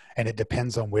 and it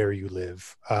depends on where you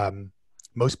live.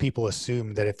 Most people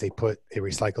assume that if they put a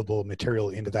recyclable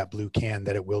material into that blue can,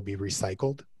 that it will be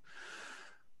recycled.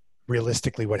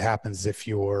 Realistically, what happens if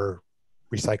your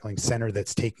recycling center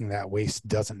that's taking that waste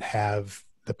doesn't have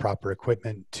the proper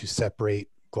equipment to separate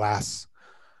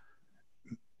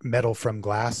metal from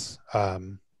glass?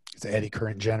 It's an eddy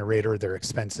current generator. They're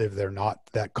expensive. They're not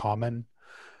that common.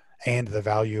 And the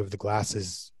value of the glass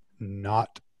is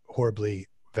not horribly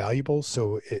valuable.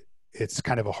 So it's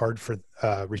kind of a hard for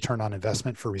return on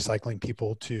investment for recycling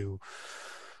people to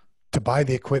buy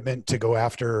the equipment to go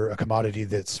after a commodity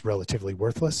that's relatively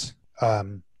worthless.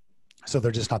 So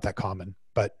they're just not that common.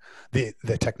 But the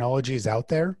technology is out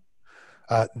there.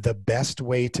 The best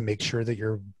way to make sure that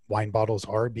your wine bottles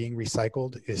are being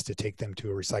recycled is to take them to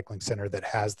a recycling center that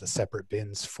has the separate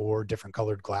bins for different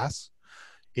colored glass.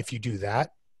 If you do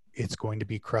that, it's going to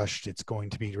be crushed. It's going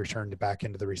to be returned back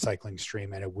into the recycling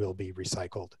stream, and it will be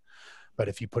recycled. But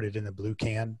if you put it in a blue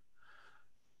can,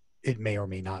 it may or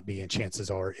may not be, and chances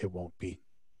are it won't be.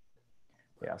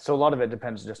 Yeah. So a lot of it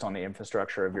depends just on the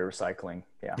infrastructure of your recycling.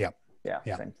 Yeah.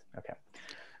 Same. Okay.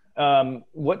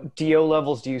 What DO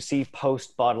levels do you see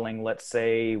post bottling? Let's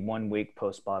say 1 week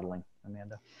post bottling,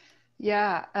 Amanda.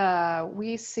 Yeah,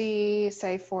 we see,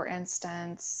 say for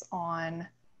instance, on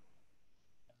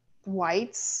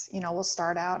whites, we'll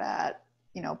start out at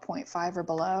 0.5 or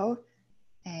below,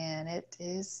 and it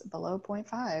is below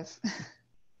 0.5.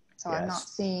 So yes. I'm not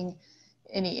seeing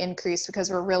any increase because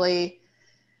we're really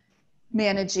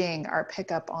managing our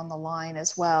pickup on the line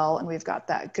as well. And we've got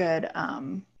that good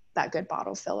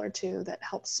bottle filler too, that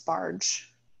helps sparge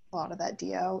a lot of that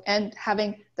DO, and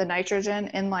having the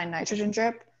inline nitrogen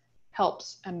drip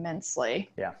helps immensely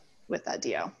with that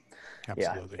DO.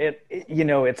 Absolutely.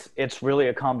 Yeah, it's really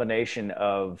a combination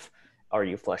of, are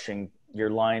you flushing your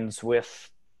lines with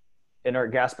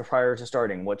inert gas prior to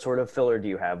starting? What sort of filler do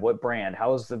you have? What brand?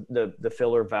 How is the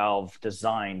filler valve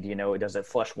designed? Does it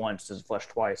flush once? Does it flush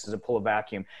twice? Does it pull a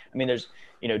vacuum? I mean, there's,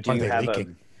 do you have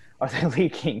leaking? Are they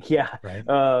leaking? Yeah. Right.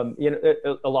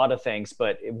 A lot of things,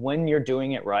 but when you're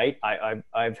doing it right,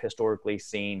 I've historically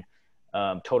seen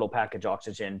total package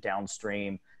oxygen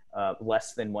downstream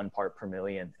less than 1 part per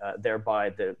million. Thereby,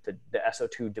 the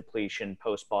SO2 depletion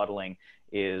post bottling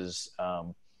is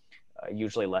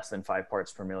usually less than 5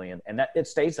 parts per million, and that it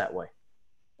stays that way.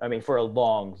 I mean, for a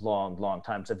long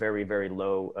time. It's a very, very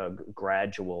low,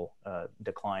 gradual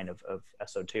decline of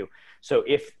SO2. So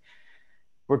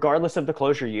regardless of the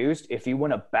closure used, if you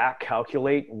want to back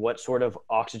calculate what sort of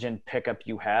oxygen pickup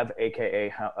you have, aka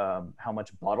how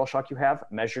much bottle shock you have,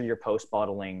 measure your post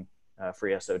bottling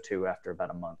free SO2 after about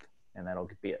a month, and that'll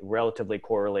be relatively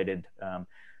correlated.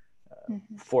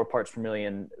 4 parts per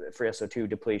million free SO2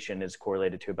 depletion is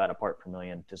correlated to about 1 part per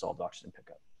million dissolved oxygen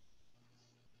pickup.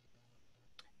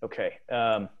 Okay,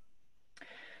 there's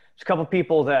a couple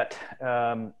people that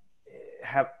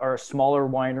are smaller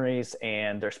wineries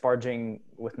and they're sparging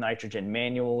with nitrogen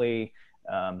manually.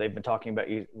 They've been talking about,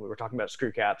 we're talking about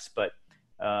screw caps, but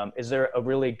is there a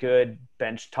really good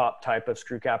benchtop type of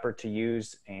screw capper to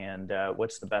use? And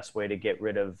what's the best way to get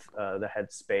rid of the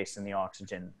head space and the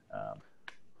oxygen?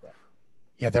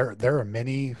 Yeah, there are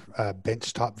many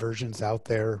benchtop versions out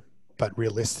there, but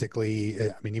realistically,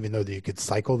 I mean, even though you could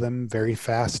cycle them very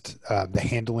fast, the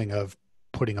handling of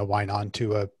putting a wine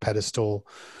onto a pedestal,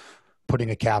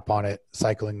 putting a cap on it,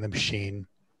 cycling the machine,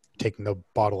 taking the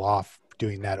bottle off,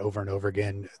 doing that over and over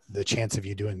again, the chance of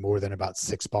you doing more than about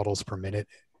 6 bottles per minute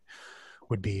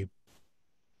would be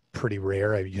pretty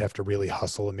rare. You'd have to really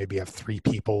hustle and maybe have 3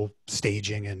 people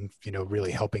staging and,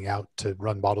 really helping out to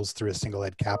run bottles through a single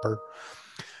head capper.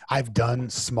 I've done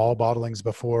small bottlings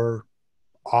before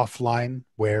offline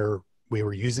where we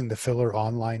were using the filler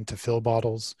online to fill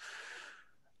bottles,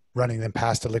 running them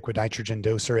past a liquid nitrogen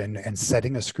doser and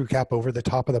setting a screw cap over the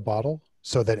top of the bottle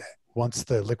so that once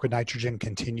the liquid nitrogen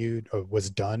continued or was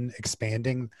done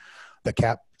expanding, the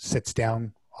cap sits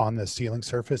down on the sealing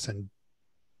surface and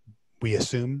we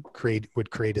assume would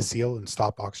create a seal and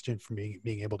stop oxygen from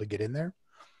being able to get in there.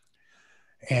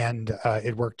 And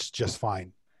it worked just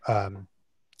fine.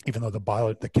 Even though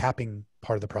the capping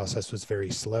part of the process was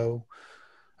very slow.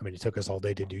 I mean, it took us all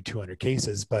day to do 200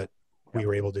 cases, but we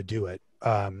were able to do it.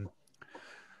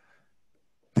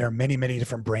 There are many, many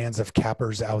different brands of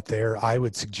cappers out there. I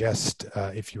would suggest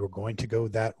if you were going to go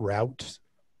that route,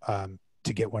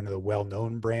 to get one of the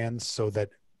well-known brands so that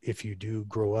if you do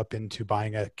grow up into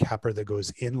buying a capper that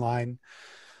goes inline,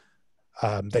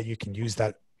 that you can use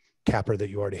that capper that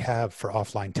you already have for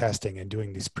offline testing and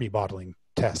doing these pre-bottling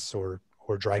tests or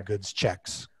dry goods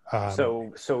checks.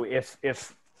 So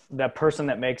if that person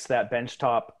that makes that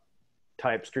benchtop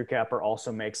type screw capper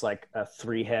also makes like a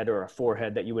 3-head or a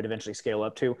 4-head that you would eventually scale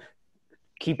up to,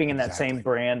 keeping in that same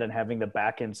brand and having the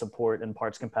back end support and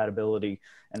parts compatibility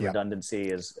and redundancy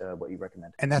is what you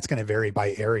recommend. And that's going to vary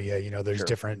by area. There's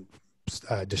different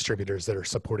distributors that are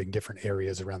supporting different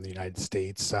areas around the United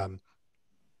States.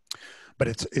 But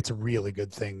it's a really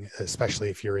good thing, especially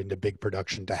if you're into big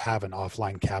production, to have an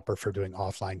offline capper for doing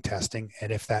offline testing.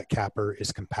 And if that capper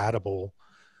is compatible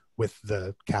with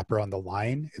the capper on the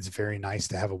line, it's very nice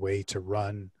to have a way to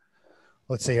run.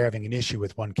 Let's say you're having an issue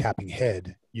with one capping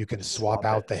head, you can swap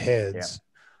out the heads,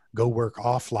 go work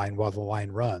offline while the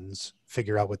line runs,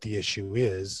 figure out what the issue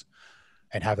is,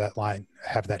 and have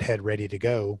that head ready to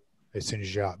go as soon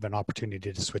as you have an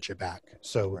opportunity to switch it back.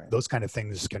 So those kind of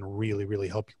things can really, really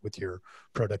help you with your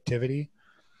productivity.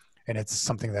 And it's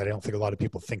something that I don't think a lot of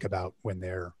people think about when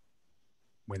they're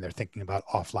thinking about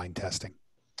offline testing.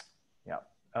 Yeah.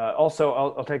 Also,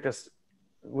 I'll take this.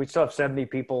 We still have 70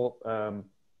 people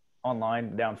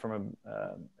online, down from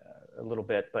a little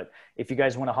bit, but if you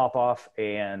guys want to hop off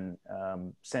and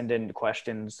send in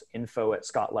questions,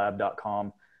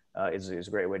 info@scottlab.com. Is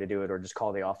a great way to do it, or just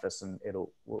call the office and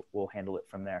we'll handle it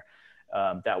from there.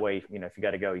 That way, if you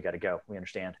got to go, you got to go. We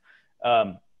understand.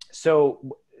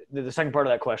 So the second part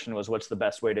of that question was, what's the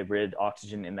best way to rid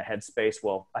oxygen in the headspace?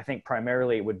 Well, I think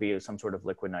primarily it would be some sort of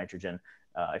liquid nitrogen.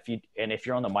 If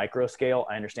you're on the micro scale,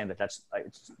 I understand that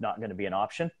it's not going to be an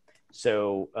option.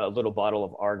 So a little bottle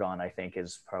of argon, I think,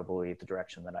 is probably the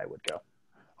direction that I would go.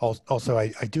 Also,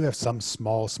 I do have some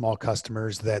small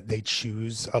customers that they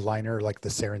choose a liner like the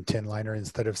Sarin 10 liner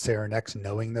instead of Sarin X,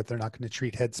 knowing that they're not going to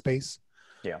treat headspace.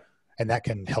 Yeah. And that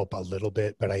can help a little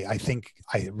bit. But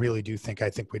I really do think, I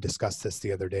think we discussed this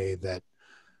the other day, that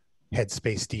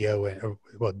headspace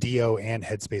DO and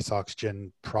headspace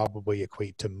oxygen probably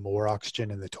equate to more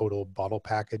oxygen in the total bottle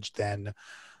package than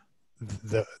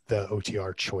the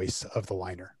OTR choice of the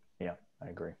liner. Yeah, I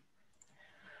agree.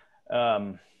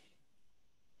 A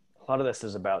lot of this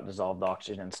is about dissolved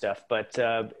oxygen and stuff, but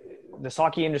the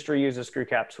sake industry uses screw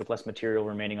caps with less material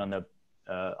remaining on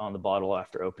the bottle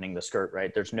after opening the skirt,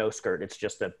 right? There's no skirt. It's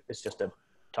just a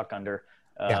tuck under.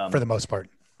 Yeah, for the most part.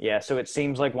 Yeah, so it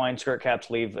seems like wine skirt caps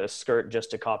leave a skirt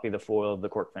just to copy the foil of the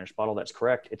cork finished bottle. That's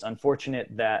correct. It's unfortunate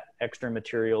that extra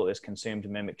material is consumed to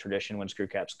mimic tradition when screw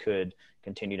caps could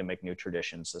continue to make new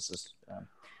traditions. This is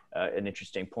an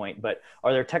interesting point. But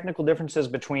are there technical differences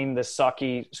between the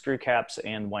sake screw caps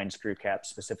and wine screw caps,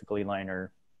 specifically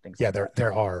liner things? Yeah, like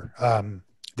there are.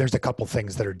 There's a couple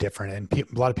things that are different, and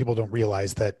a lot of people don't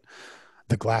realize that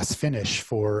the glass finish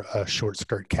for a short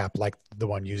skirt cap, like the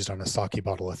one used on a sake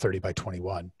bottle, a 30 by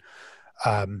 21,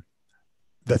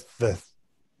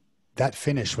 that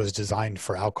finish was designed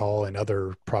for alcohol and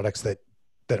other products that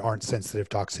aren't sensitive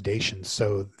to oxidation.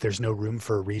 So there's no room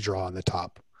for a redraw on the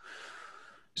top.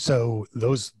 So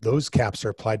those caps are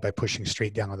applied by pushing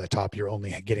straight down on the top. You're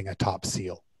only getting a top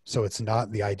seal. So it's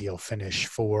not the ideal finish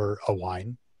for a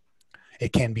wine.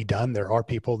 It can be done. There are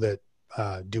people that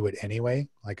do it anyway.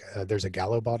 Like there's a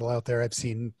Gallo bottle out there I've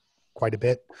seen quite a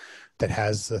bit that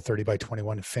has a 30 by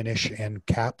 21 finish and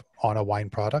cap on a wine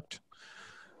product.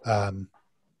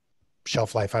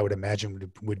 Shelf life, I would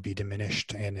imagine, would be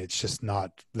diminished, and it's just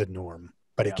not the norm,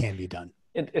 but it can be done.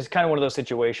 It's kind of one of those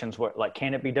situations where, like,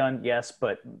 can it be done? Yes,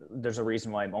 but there's a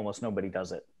reason why almost nobody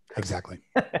does it. Exactly.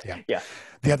 Yeah. Yeah.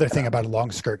 The other thing about a long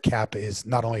skirt cap is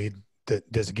not only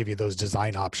does it give you those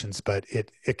design options, but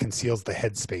it conceals the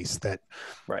headspace that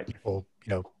people,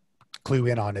 clue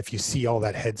in on. If you see all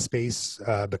that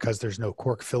headspace, because there's no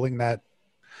cork filling that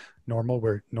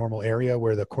normal area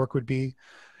where the cork would be,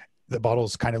 the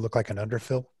bottles kind of look like an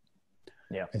underfill.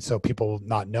 Yeah. And so people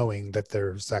not knowing that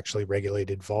there's actually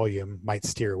regulated volume might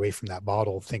steer away from that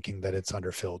bottle thinking that it's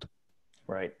underfilled.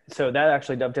 Right. So that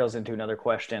actually dovetails into another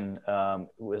question,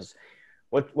 was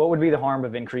what would be the harm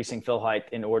of increasing fill height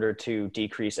in order to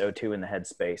decrease O2 in the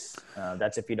headspace?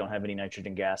 That's if you don't have any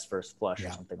nitrogen gas first flush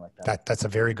or something like that. That's a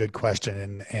very good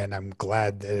question. And I'm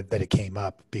glad that it came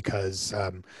up, because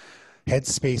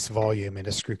headspace volume in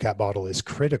a screw cap bottle is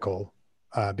critical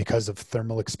because of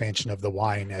thermal expansion of the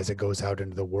wine as it goes out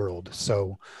into the world.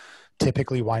 So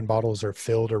typically wine bottles are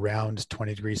filled around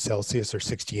 20 degrees Celsius or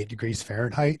 68 degrees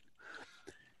Fahrenheit.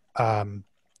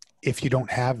 If you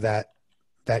don't have that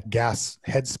gas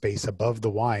headspace above the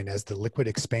wine, as the liquid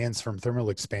expands from thermal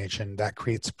expansion, that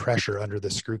creates pressure under the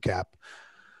screw cap.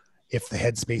 If the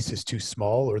headspace is too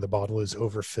small or the bottle is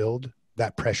overfilled,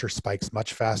 that pressure spikes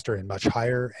much faster and much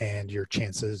higher, and your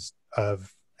chances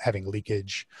of having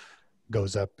leakage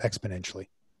goes up exponentially.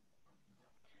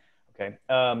 Okay.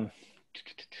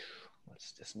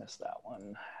 Let's dismiss that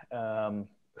one.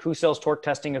 Who sells torque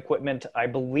testing equipment? I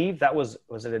believe that was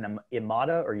it an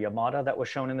Yamada that was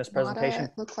shown in this presentation?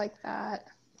 It looked like that.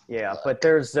 Yeah, but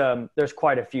there's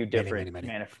quite a few different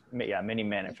many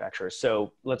manufacturers.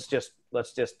 So let's just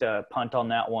punt on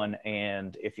that one,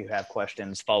 and if you have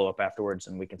questions, follow up afterwards,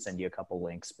 and we can send you a couple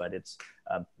links. But it's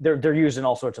they're used in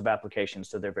all sorts of applications,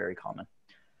 so they're very common.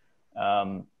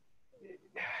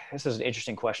 This is an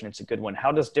interesting question. It's a good one.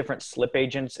 How does different slip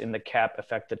agents in the cap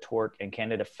affect the torque, and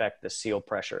can it affect the seal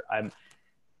pressure? I'm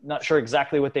not sure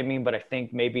exactly what they mean, but I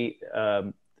think maybe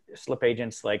slip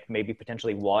agents like maybe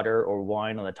potentially water or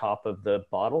wine on the top of the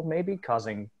bottle, maybe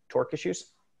causing torque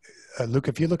issues. Luke,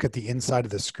 if you look at the inside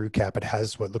of the screw cap, it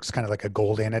has what looks kind of like a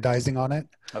gold anodizing on it.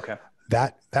 Okay.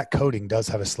 That coating does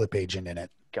have a slip agent in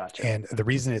it. Gotcha. And the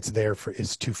reason it's there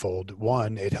is twofold.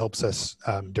 One, it helps us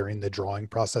during the drawing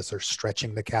process or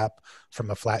stretching the cap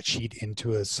from a flat sheet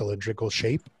into a cylindrical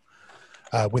shape.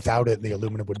 Without it, the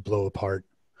aluminum would blow apart.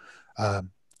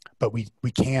 But we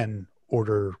can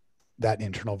order that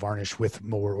internal varnish with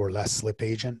more or less slip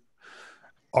agent.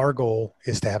 Our goal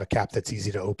is to have a cap that's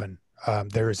easy to open.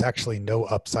 There is actually no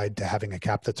upside to having a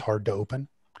cap that's hard to open.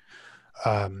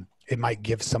 It might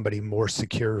give somebody more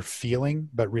secure feeling,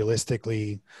 but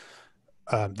realistically,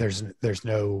 there's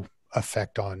no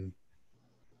effect on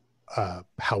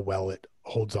how well it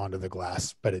holds onto the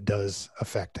glass, but it does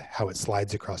affect how it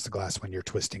slides across the glass when you're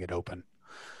twisting it open.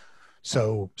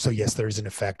 So yes, there's an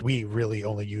effect. We really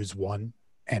only use one,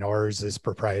 and ours is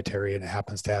proprietary, and it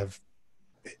happens to have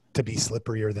to be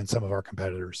slipperier than some of our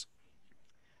competitors.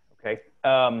 Okay.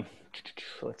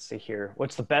 Let's see here.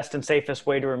 What's the best and safest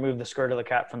way to remove the skirt of the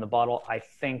cap from the bottle? I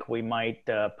think we might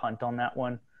punt on that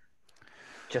one.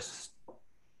 Just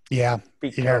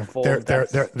be careful.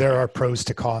 There are pros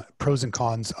and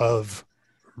cons of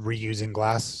reusing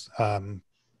glass.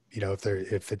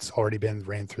 If it's already been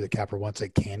ran through the capper once,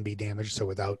 it can be damaged. So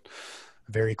without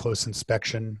very close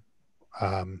inspection,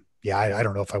 I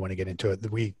don't know if I want to get into it.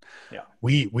 We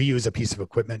use a piece of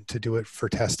equipment to do it for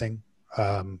testing.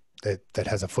 That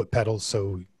has a foot pedal,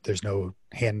 so there's no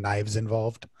hand knives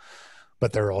involved.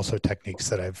 But there are also techniques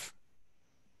that I've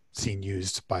seen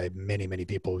used by many, many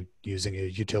people using a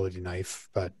utility knife.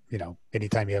 But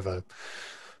anytime you have a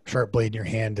sharp blade in your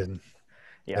hand, and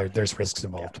there's risks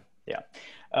involved.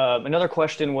 Another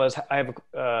question was, I have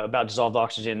about dissolved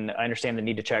oxygen. I understand the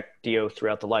need to check DO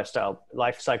throughout the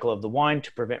life cycle of the wine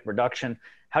to prevent reduction.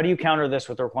 How do you counter this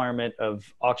with the requirement of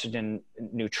oxygen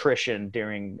nutrition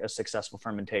during a successful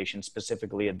fermentation,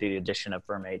 specifically the addition of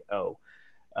Fermate O?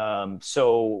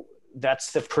 So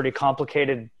that's a pretty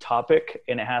complicated topic,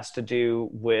 and it has to do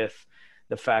with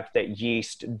the fact that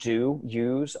yeast do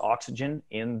use oxygen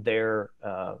in their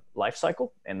life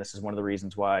cycle. And this is one of the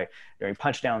reasons why during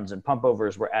punch downs and pump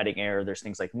overs, we're adding air. There's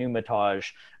things like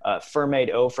pneumatage.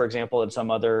 Fermate O, for example, and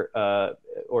some other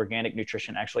organic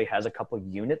nutrition actually has a couple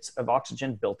units of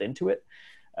oxygen built into it.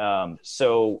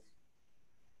 So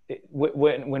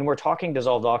when we're talking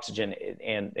dissolved oxygen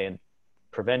and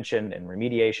prevention and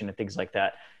remediation and things like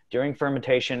that, during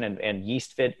fermentation and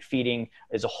yeast feeding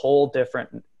is a whole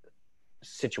different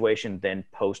situation than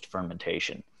post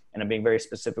fermentation. And I'm being very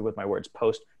specific with my words,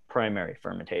 post primary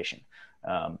fermentation.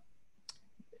 I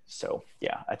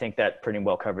think that pretty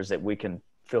well covers it. We can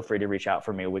feel free to reach out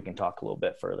for me. We can talk a little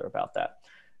bit further about that.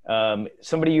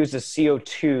 Somebody uses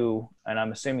CO2, and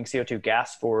I'm assuming CO2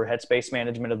 gas for headspace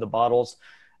management of the bottles.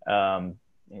 One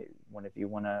of you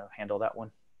want to handle that one?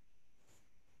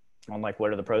 On what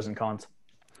are the pros and cons?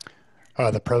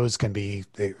 The pros can be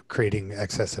creating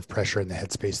excessive pressure in the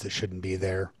headspace that shouldn't be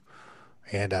there,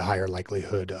 and a higher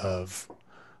likelihood of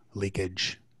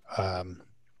leakage. I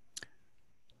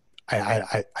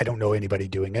don't know anybody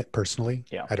doing it personally.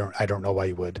 Yeah. I don't know why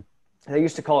you would. They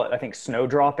used to call it, I think, snow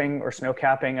dropping or snow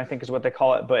capping, I think is what they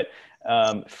call it. But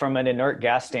from an inert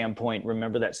gas standpoint,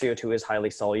 remember that CO2 is highly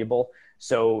soluble.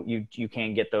 So you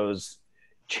can get those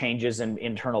changes in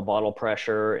internal bottle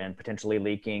pressure and potentially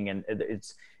leaking. And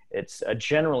it's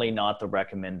generally not the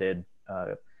recommended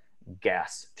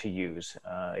gas to use,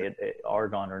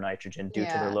 argon or nitrogen, due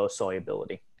to their low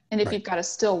solubility. And if you've got a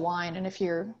still wine, and if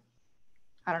you're,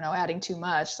 adding too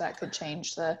much, that could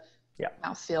change the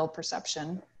mouthfeel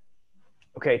perception.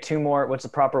 Okay, two more. What's the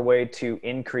proper way to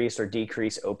increase or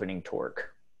decrease opening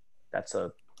torque? That's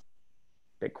a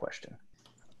big question.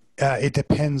 It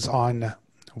depends on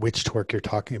which torque you're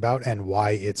talking about and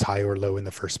why it's high or low in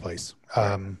the first place.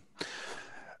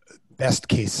 Best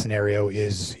case scenario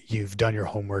is you've done your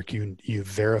homework, you've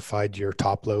verified your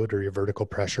top load or your vertical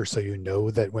pressure, so you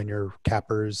know that when your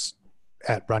capper's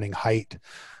at running height,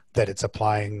 that it's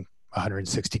applying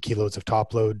 160 kilos of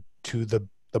top load to the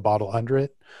bottle under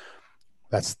it.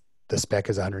 That's the spec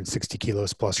is 160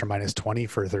 kilos plus or minus 20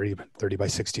 for a 30 by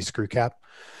 60 screw cap.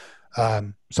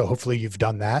 So hopefully you've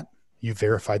done that. You've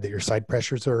verified that your side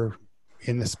pressures are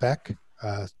in the spec,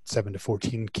 7 to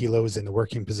 14 kilos in the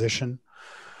working position.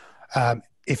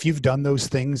 If you've done those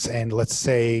things, and let's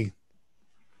say,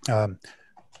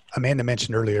 Amanda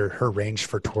mentioned earlier her range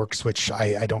for torques, which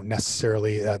I don't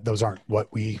necessarily, those aren't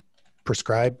what we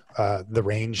prescribe. The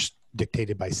range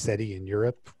dictated by SETI in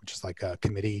Europe, which is like a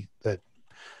committee that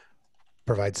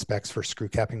provides specs for screw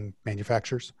capping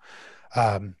manufacturers,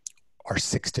 are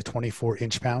 6 to 24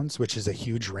 inch pounds, which is a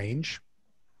huge range.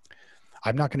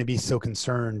 I'm not going to be so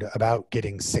concerned about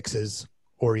getting sixes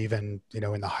or even,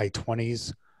 in the high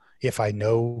 20s if I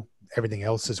know everything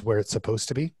else is where it's supposed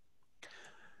to be.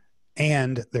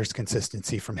 And there's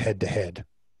consistency from head to head.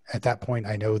 At that point,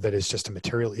 I know that it's just a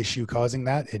material issue causing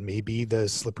that. It may be the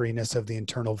slipperiness of the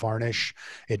internal varnish.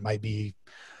 It might be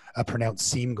a pronounced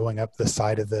seam going up the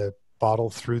side of the bottle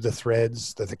through the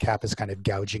threads that the cap is kind of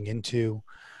gouging into.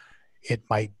 It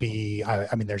might be,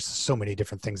 there's so many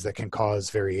different things that can cause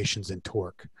variations in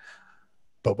torque.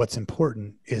 But what's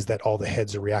important is that all the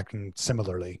heads are reacting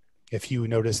similarly. If you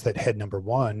notice that head number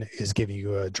one is giving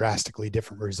you a drastically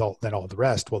different result than all the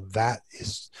rest, well, that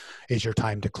is your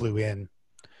time to clue in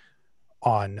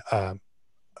on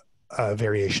a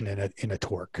variation in a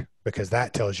torque, because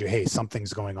that tells you, hey,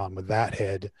 something's going on with that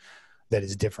head that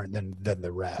is different than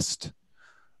the rest.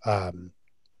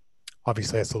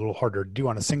 Obviously, that's a little harder to do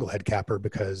on a single head capper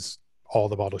because all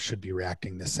the bottles should be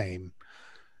reacting the same.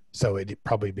 So it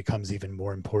probably becomes even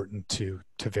more important to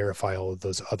verify all of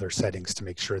those other settings to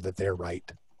make sure that they're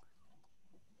right.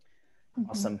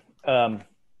 Awesome.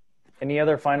 Any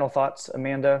other final thoughts,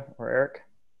 Amanda or Eric?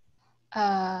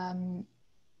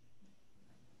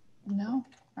 No,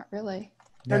 not really.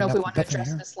 I don't know if we want to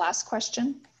address this last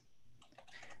question.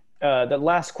 The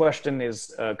last question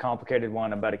is a complicated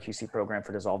one about a QC program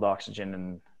for dissolved oxygen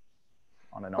and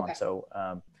on and on. Okay. So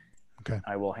Okay.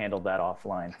 I will handle that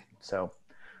offline. So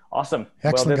awesome.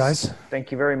 Excellent, guys.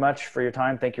 Thank you very much for your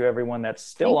time. Thank you, everyone that's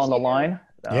still on the line.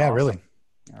 Yeah, awesome. Really.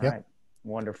 All right.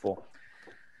 Wonderful.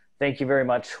 Thank you very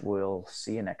much. We'll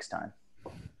see you next time.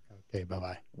 Okay,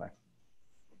 bye-bye. Bye.